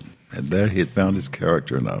for them. And there he had found his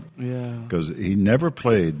character enough. Yeah. Because he never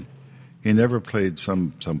played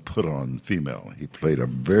some put-on female. He played a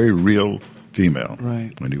very real female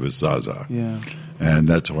when he was Zaza. Yeah. And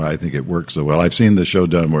that's why I think it works so well. I've seen the show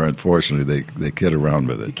done where, unfortunately, they kid around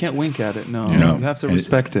with it. You can't wink at it, no. You have to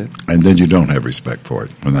respect it. And then you don't have respect for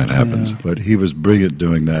it when that happens. But he was brilliant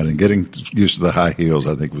doing that, and getting used to the high heels,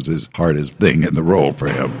 I think, was his hardest thing in the role for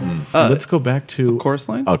him. Let's go back to a chorus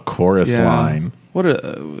line. A chorus line.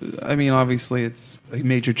 I mean, obviously, it's a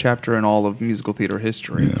major chapter in all of musical theater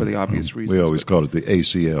history for the obvious reasons. We always call it the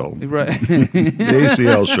ACL. Right. The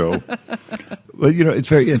ACL show. Well, it's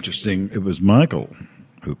very interesting. It was Michael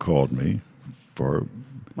who called me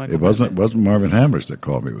it wasn't Marvin Hamlisch that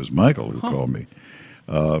called me. It was Michael who called me.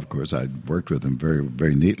 Of course, I worked with him very,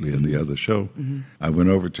 very neatly in the other show. Mm-hmm. I went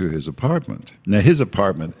over to his apartment. Now, his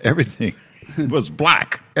apartment, everything was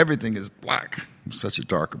black. Everything is black. It was such a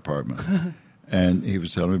dark apartment. And he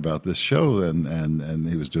was telling me about this show, and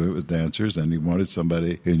he was doing it with dancers, and he wanted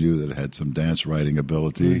somebody he knew that had some dance writing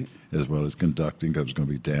ability as well as conducting, because it was going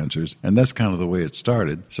to be dancers. And that's kind of the way it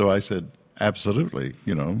started. So I said, absolutely,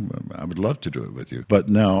 I would love to do it with you. But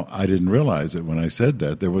now I didn't realize that when I said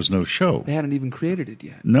that, there was no show. They hadn't even created it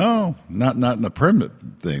yet. No, not in a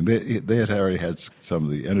permanent thing. They had already had some of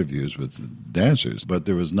the interviews with the dancers, but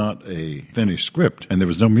there was not a finished script, and there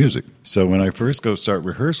was no music. So when I first go start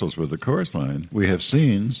rehearsals with the chorus line, we have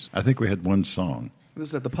scenes. I think we had one song. This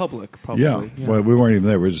is at the Public, probably. Yeah. Well, we weren't even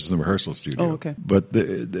there. We were just in the rehearsal studio. Oh, okay. But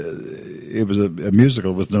it was a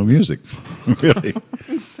musical with no music, really. That's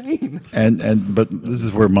insane. But this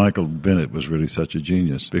is where Michael Bennett was really such a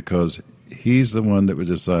genius, because he's the one that would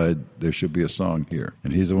decide there should be a song here,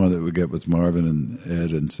 and he's the one that would get with Marvin and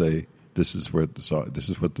Ed and say, this is what the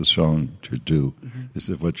song should do. Mm-hmm. This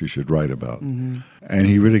is what you should write about. Mm-hmm. And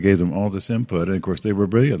he really gave them all this input. And, of course, they were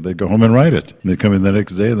brilliant. They'd go home and write it. And they'd come in the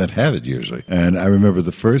next day and they'd have it usually. And I remember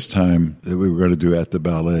the first time that we were going to do At the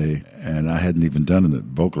Ballet, and I hadn't even done a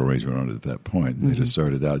vocal arrangement on it at that point. Mm-hmm. They just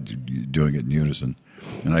started out doing it in unison.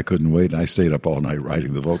 And I couldn't wait, and I stayed up all night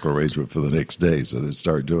writing the vocal arrangement for the next day, so they'd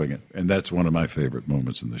start doing it. And that's one of my favorite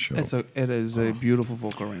moments in the show. It is a beautiful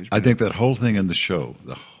vocal arrangement. I think that whole thing in the show,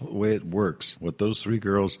 the whole way it works, what those three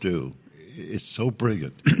girls do, it's so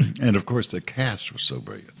brilliant. And, of course, the cast was so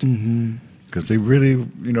brilliant. Mm-hmm. Because they really,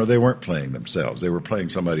 they weren't playing themselves. They were playing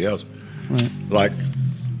somebody else. Right. Like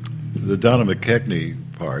the Donna McKechnie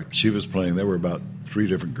part, she was playing, there were about 3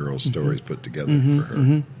 different girls' stories put together for her.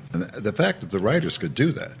 Mm-hmm. And the fact that the writers could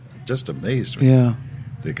do that just amazed me. Yeah.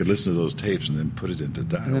 They could listen to those tapes and then put it into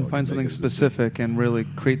dialogue. And then find something specific and really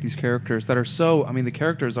create these characters that are so, the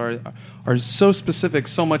characters are so specific,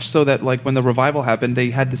 so much so that, like, when the revival happened,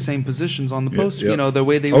 they had the same positions on the poster, the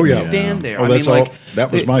way they would stand there. Oh,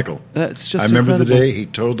 that was Michael. That's just I remember incredible. the day he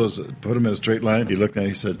told us, put him in a straight line, he looked at me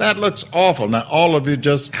and he said, that looks awful. Now, all of you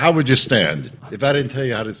how would you stand? If I didn't tell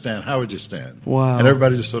you how to stand, how would you stand? Wow. And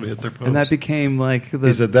everybody just sort of hit their pose. And that became like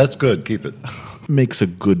He said, that's good, keep it. Makes a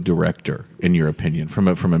good director, in your opinion, from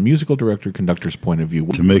a musical director, conductor's point of view?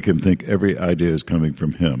 To make him think every idea is coming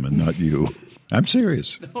from him and not you. I'm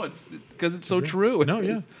serious. No, it's because it's so true. No,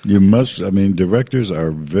 yeah. You must, directors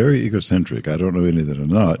are very egocentric. I don't know any that are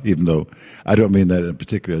not, even though I don't mean that in a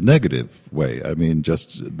particularly negative way. I mean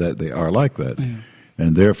just that they are like that. Yeah.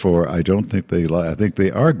 And therefore, I don't think I think they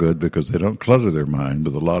are good because they don't clutter their mind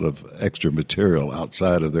with a lot of extra material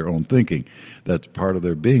outside of their own thinking. That's part of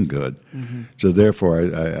their being good. Mm-hmm. So therefore,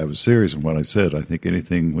 I was serious in what I said. I think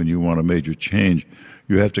anything, when you want a major change,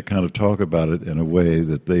 you have to kind of talk about it in a way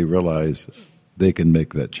that they realize they can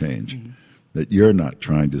make that change. Mm-hmm. That you're not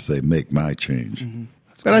trying to say, make my change. Mm-hmm.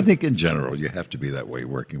 But I think in general, you have to be that way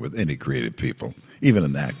working with any creative people, even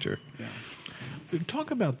an actor. Yeah.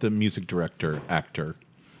 Talk about the music director-actor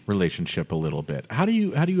relationship a little bit. How do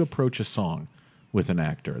you approach a song with an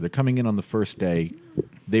actor? They're coming in on the first day.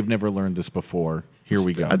 They've never learned this before. Here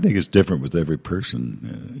we go. I think it's different with every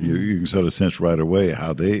person. You can sort of sense right away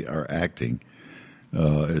how they are acting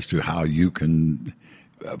as to how you can...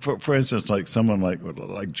 For instance, like someone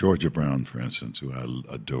like Georgia Brown, for instance, who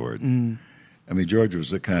I adored. Mm. I mean, Georgia was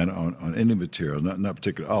the kind on any material, not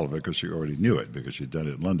particularly all of it, because she already knew it because she'd done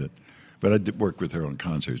it in London. But I worked with her on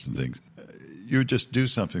concerts and things. You would just do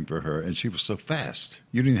something for her, and she was so fast.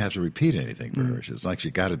 You didn't even have to repeat anything for her. It's like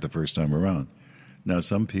she got it the first time around. Now,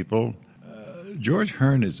 some people... George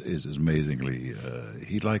Hearn is amazingly...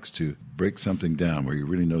 he likes to break something down where he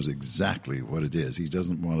really knows exactly what it is. He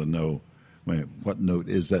doesn't want to know what note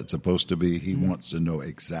is that supposed to be. He wants to know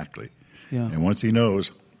exactly. Yeah. And once he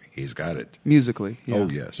knows, he's got it. Musically. Yeah. Oh,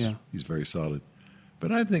 yes. Yeah. He's very solid.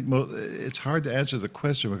 But I think it's hard to answer the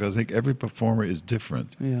question because I think every performer is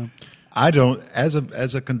different. Yeah, I don't, as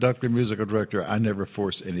a conductor, musical director, I never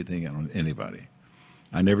force anything on anybody.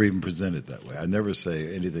 I never even present it that way. I never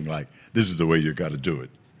say anything like, this is the way you got to do it.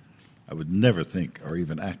 I would never think or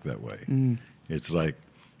even act that way. Mm. It's like,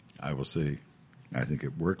 I will say, I think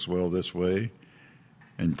it works well this way.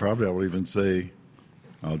 And probably I will even say,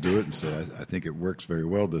 I'll do it and say, I think it works very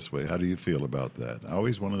well this way. How do you feel about that? I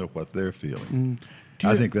always want to know what they're feeling.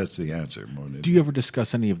 I think that's the answer. More than Do you ever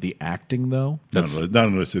discuss any of the acting, though? not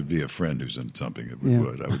unless it would be a friend who's in something that we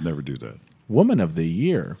would. I would never do that. Woman of the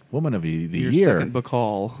Year. Woman of the Your Year. second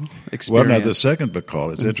Bacall experience. Well, now the second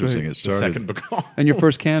Bacall, it's That's interesting. right. It started. Second Bacall. And your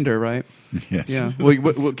first Candor, right? Yes. Yeah.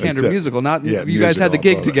 Well, Candor musical. Not Yeah, you guys had the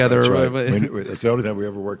musical, gig together. That's right. But- It's the only time we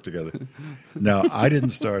ever worked together. Now, I didn't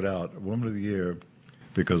start out Woman of the Year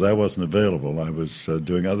because I wasn't available. I was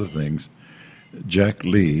doing other things. Jack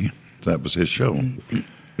Lee, that was his show.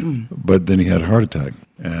 But then he had a heart attack.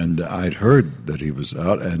 And I'd heard that he was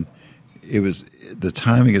out. And the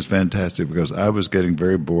timing is fantastic because I was getting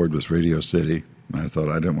very bored with Radio City. And I thought,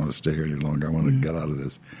 I didn't want to stay here any longer. I want to get out of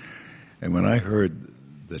this. And when I heard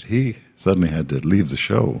that he suddenly had to leave the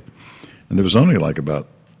show, and there was only like about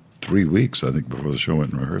 3 weeks, I think, before the show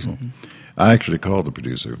went in rehearsal, I actually called the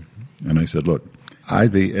producer, and I said, look,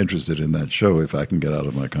 I'd be interested in that show if I can get out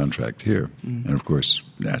of my contract here. And, of course,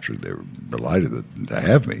 naturally, they were delighted to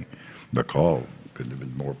have me. Bacall couldn't have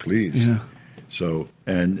been more pleased. Yeah. So,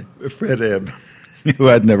 and Fred Ebb, who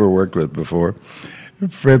I'd never worked with before,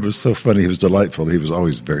 Fred was so funny. He was delightful. He was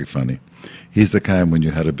always very funny. He's the kind when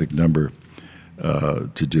you had a big number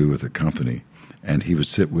to do with a company, and he would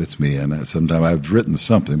sit with me, and sometimes I've written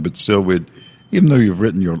something, but still even though you've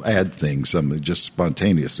written, you'll add things, something, just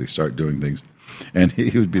spontaneously start doing things. And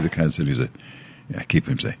he would be the kind of thing who'd say, I keep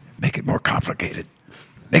him saying, make it more complicated.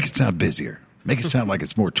 Make it sound busier. Make it sound like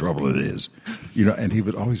it's more trouble than it is. And he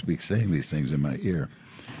would always be saying these things in my ear.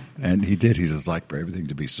 And he did. He just liked for everything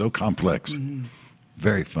to be so complex.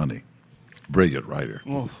 Very funny. Brilliant writer.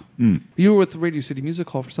 Oh. You were with Radio City Music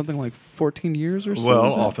Hall for something like 14 years or so?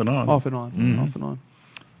 Well, off and on. Off and on. Off and on.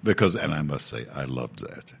 Because, and I must say, I loved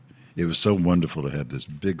that. It was so wonderful to have this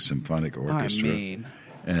big symphonic orchestra. I mean.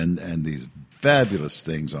 And these fabulous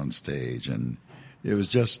things on stage. And it was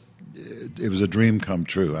just, it was a dream come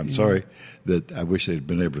true. I'm sorry that I wish they'd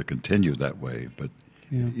been able to continue that way. But,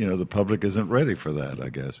 the public isn't ready for that, I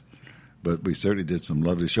guess. But we certainly did some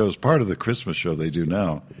lovely shows. Part of the Christmas show they do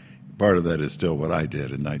now, part of that is still what I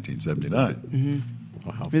did in 1979.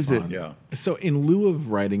 Oh, how Is fun. it? Yeah. So in lieu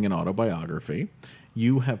of writing an autobiography,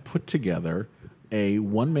 you have put together a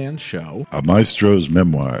one-man show. A Maestro's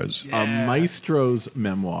Memoirs. A Maestro's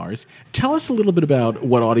Memoirs. Tell us a little bit about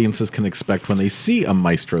what audiences can expect when they see A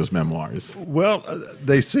Maestro's Memoirs. Well,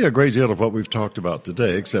 they see a great deal of what we've talked about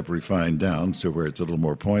today, except refined down to where it's a little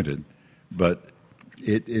more pointed. But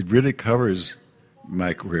it really covers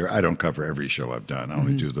my career. I don't cover every show I've done. I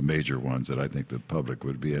only do the major ones that I think the public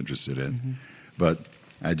would be interested in. But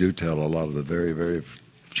I do tell a lot of the very, very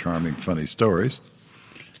charming, funny stories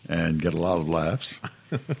and get a lot of laughs.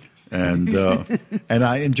 And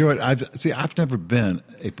I enjoy it. I've never been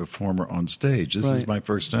a performer on stage. This is my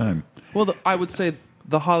first time. Well, I would say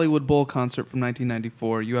the Hollywood Bowl concert from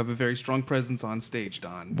 1994, you have a very strong presence on stage,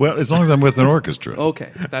 Don. Well, as long as I'm with an orchestra. Okay,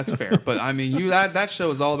 that's fair. But I mean, that show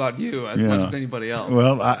is all about you as much as anybody else.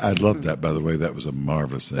 Well, I loved that, by the way. That was a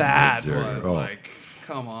marvelous thing. That was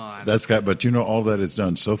come on. But all that is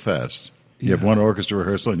done so fast. You have one orchestra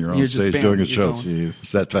rehearsal and you're on stage doing a show.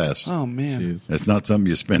 It's that fast. Oh, man. It's not something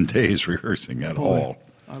you spend days rehearsing at all.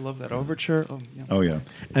 I love that overture. Oh, yeah.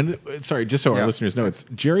 And sorry, just so our listeners know, it's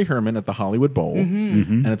Jerry Herman at the Hollywood Bowl,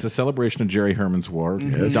 and it's a celebration of Jerry Herman's work.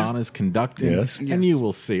 Yes. Don is conducting, and you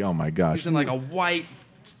will see, oh my gosh. He's in like a white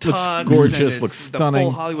tux. Looks gorgeous, looks stunning.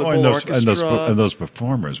 The full Hollywood Bowl orchestra. And those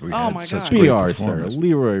performers, we had such B. great Arthur, performers.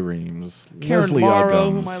 Leroy Reams, Karen Leslie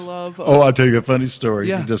Morrow, Uggams. whom I love. Oh, I'll tell you a funny story.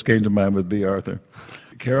 Yeah. It just came to mind with B. Arthur.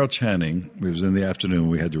 Carol Channing, it was in the afternoon,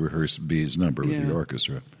 we had to rehearse B's number with the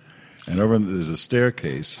orchestra. And there's a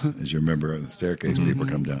staircase, as you remember, the staircase, people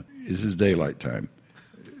come down. This is daylight time.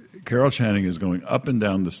 Carol Channing is going up and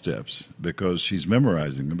down the steps because she's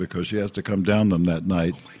memorizing them because she has to come down them that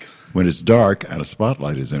night when it's dark and a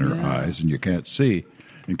spotlight is in her eyes and you can't see.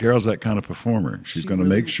 And Carol's that kind of performer. She's going to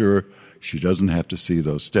make sure she doesn't have to see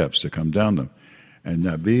those steps to come down them. And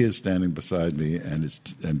now B is standing beside me,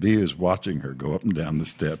 and B is watching her go up and down the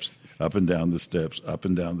steps, up and down the steps, up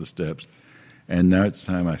and down the steps. And now it's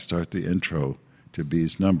time I start the intro to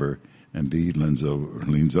B's number, and B leans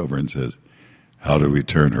over and says, "How do we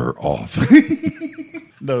turn her off?"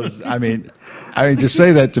 I mean, to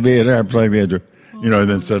say that to me, and I'm playing the intro, and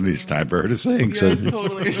then suddenly it's time for her to sing. Yeah, so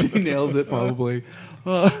totally. She nails it, probably.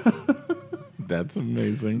 That's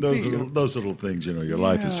amazing. Those little things, your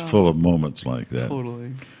life is full of moments like that.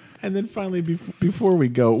 Totally. And then finally, before we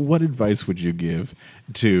go, what advice would you give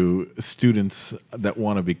to students that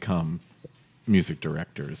want to become music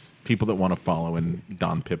directors, people that want to follow in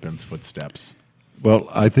Don Pippin's footsteps? Well,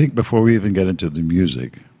 I think before we even get into the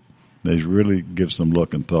music, They really give some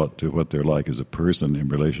look and thought to what they're like as a person in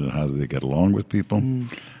relation to how do they get along with people.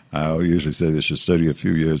 I usually say they should study a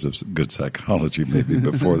few years of good psychology maybe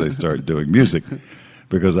before they start doing music,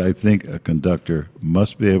 because I think a conductor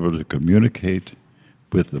must be able to communicate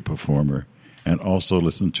with the performer and also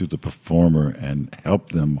listen to the performer and help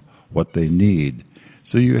them what they need.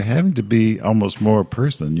 So you're having to be almost more a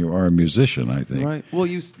person than you are a musician, I think. Right. Well,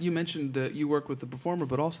 you mentioned that you work with the performer,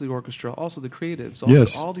 but also the orchestra, also the creatives,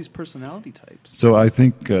 yes. all these personality types. So I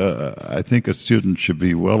think a student should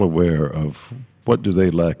be well aware of what do they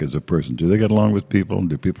lack as a person. Do they get along with people?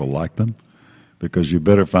 Do people like them? Because you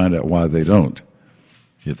better find out why they don't,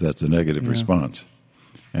 if that's a negative response.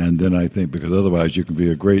 And then I think, because otherwise you can be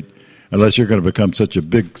a great... Unless you're going to become such a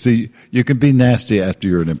big... See, you can be nasty after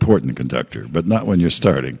you're an important conductor, but not when you're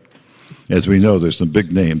starting. As we know, there's some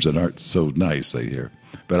big names that aren't so nice, they hear.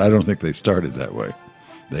 But I don't think they started that way.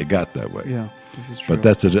 They got that way. Yeah, this is true. But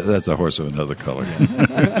that's a horse of another color. And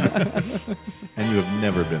you have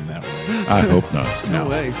never been that way. I hope not. No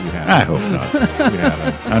way. You haven't. I hope not. You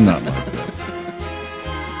haven't. I'm not like that.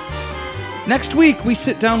 Next week, we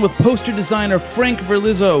sit down with poster designer Frank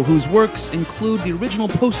Verlizzo, whose works include the original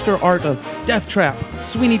poster art of Death Trap,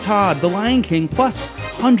 Sweeney Todd, The Lion King, plus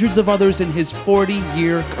hundreds of others in his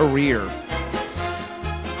 40-year career.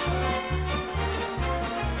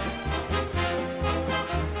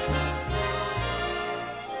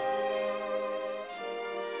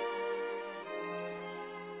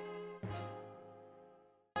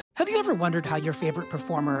 Have you ever wondered how your favorite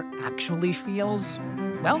performer actually feels?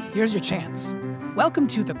 Well, here's your chance. Welcome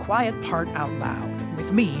to The Quiet Part Out Loud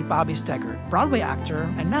with me, Bobby Steggert, Broadway actor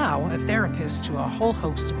and now a therapist to a whole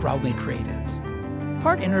host of Broadway creatives.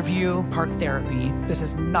 Part interview, part therapy, this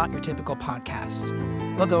is not your typical podcast.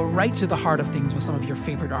 We'll go right to the heart of things with some of your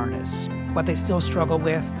favorite artists, what they still struggle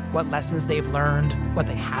with, what lessons they've learned, what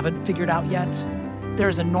they haven't figured out yet.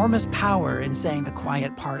 There's enormous power in saying the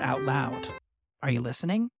quiet part out loud. Are you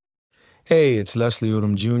listening? Hey, it's Leslie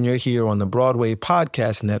Odom Jr. here on the Broadway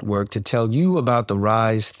Podcast Network to tell you about the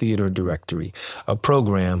Rise Theater Directory, a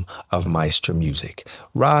program of Maestro Music.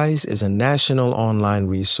 Rise is a national online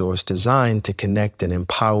resource designed to connect and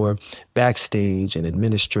empower backstage and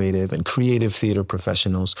administrative and creative theater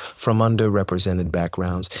professionals from underrepresented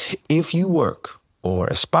backgrounds. If you work or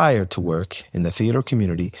aspire to work in the theater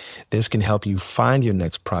community, this can help you find your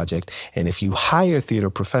next project. And if you hire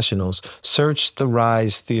theater professionals, search the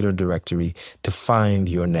Rise Theater Directory to find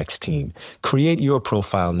your next team. Create your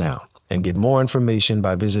profile now and get more information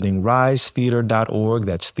by visiting risetheater.org.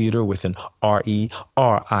 That's theater with an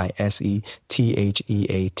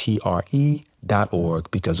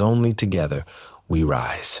RERISETHEATRE.org, because only together we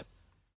rise.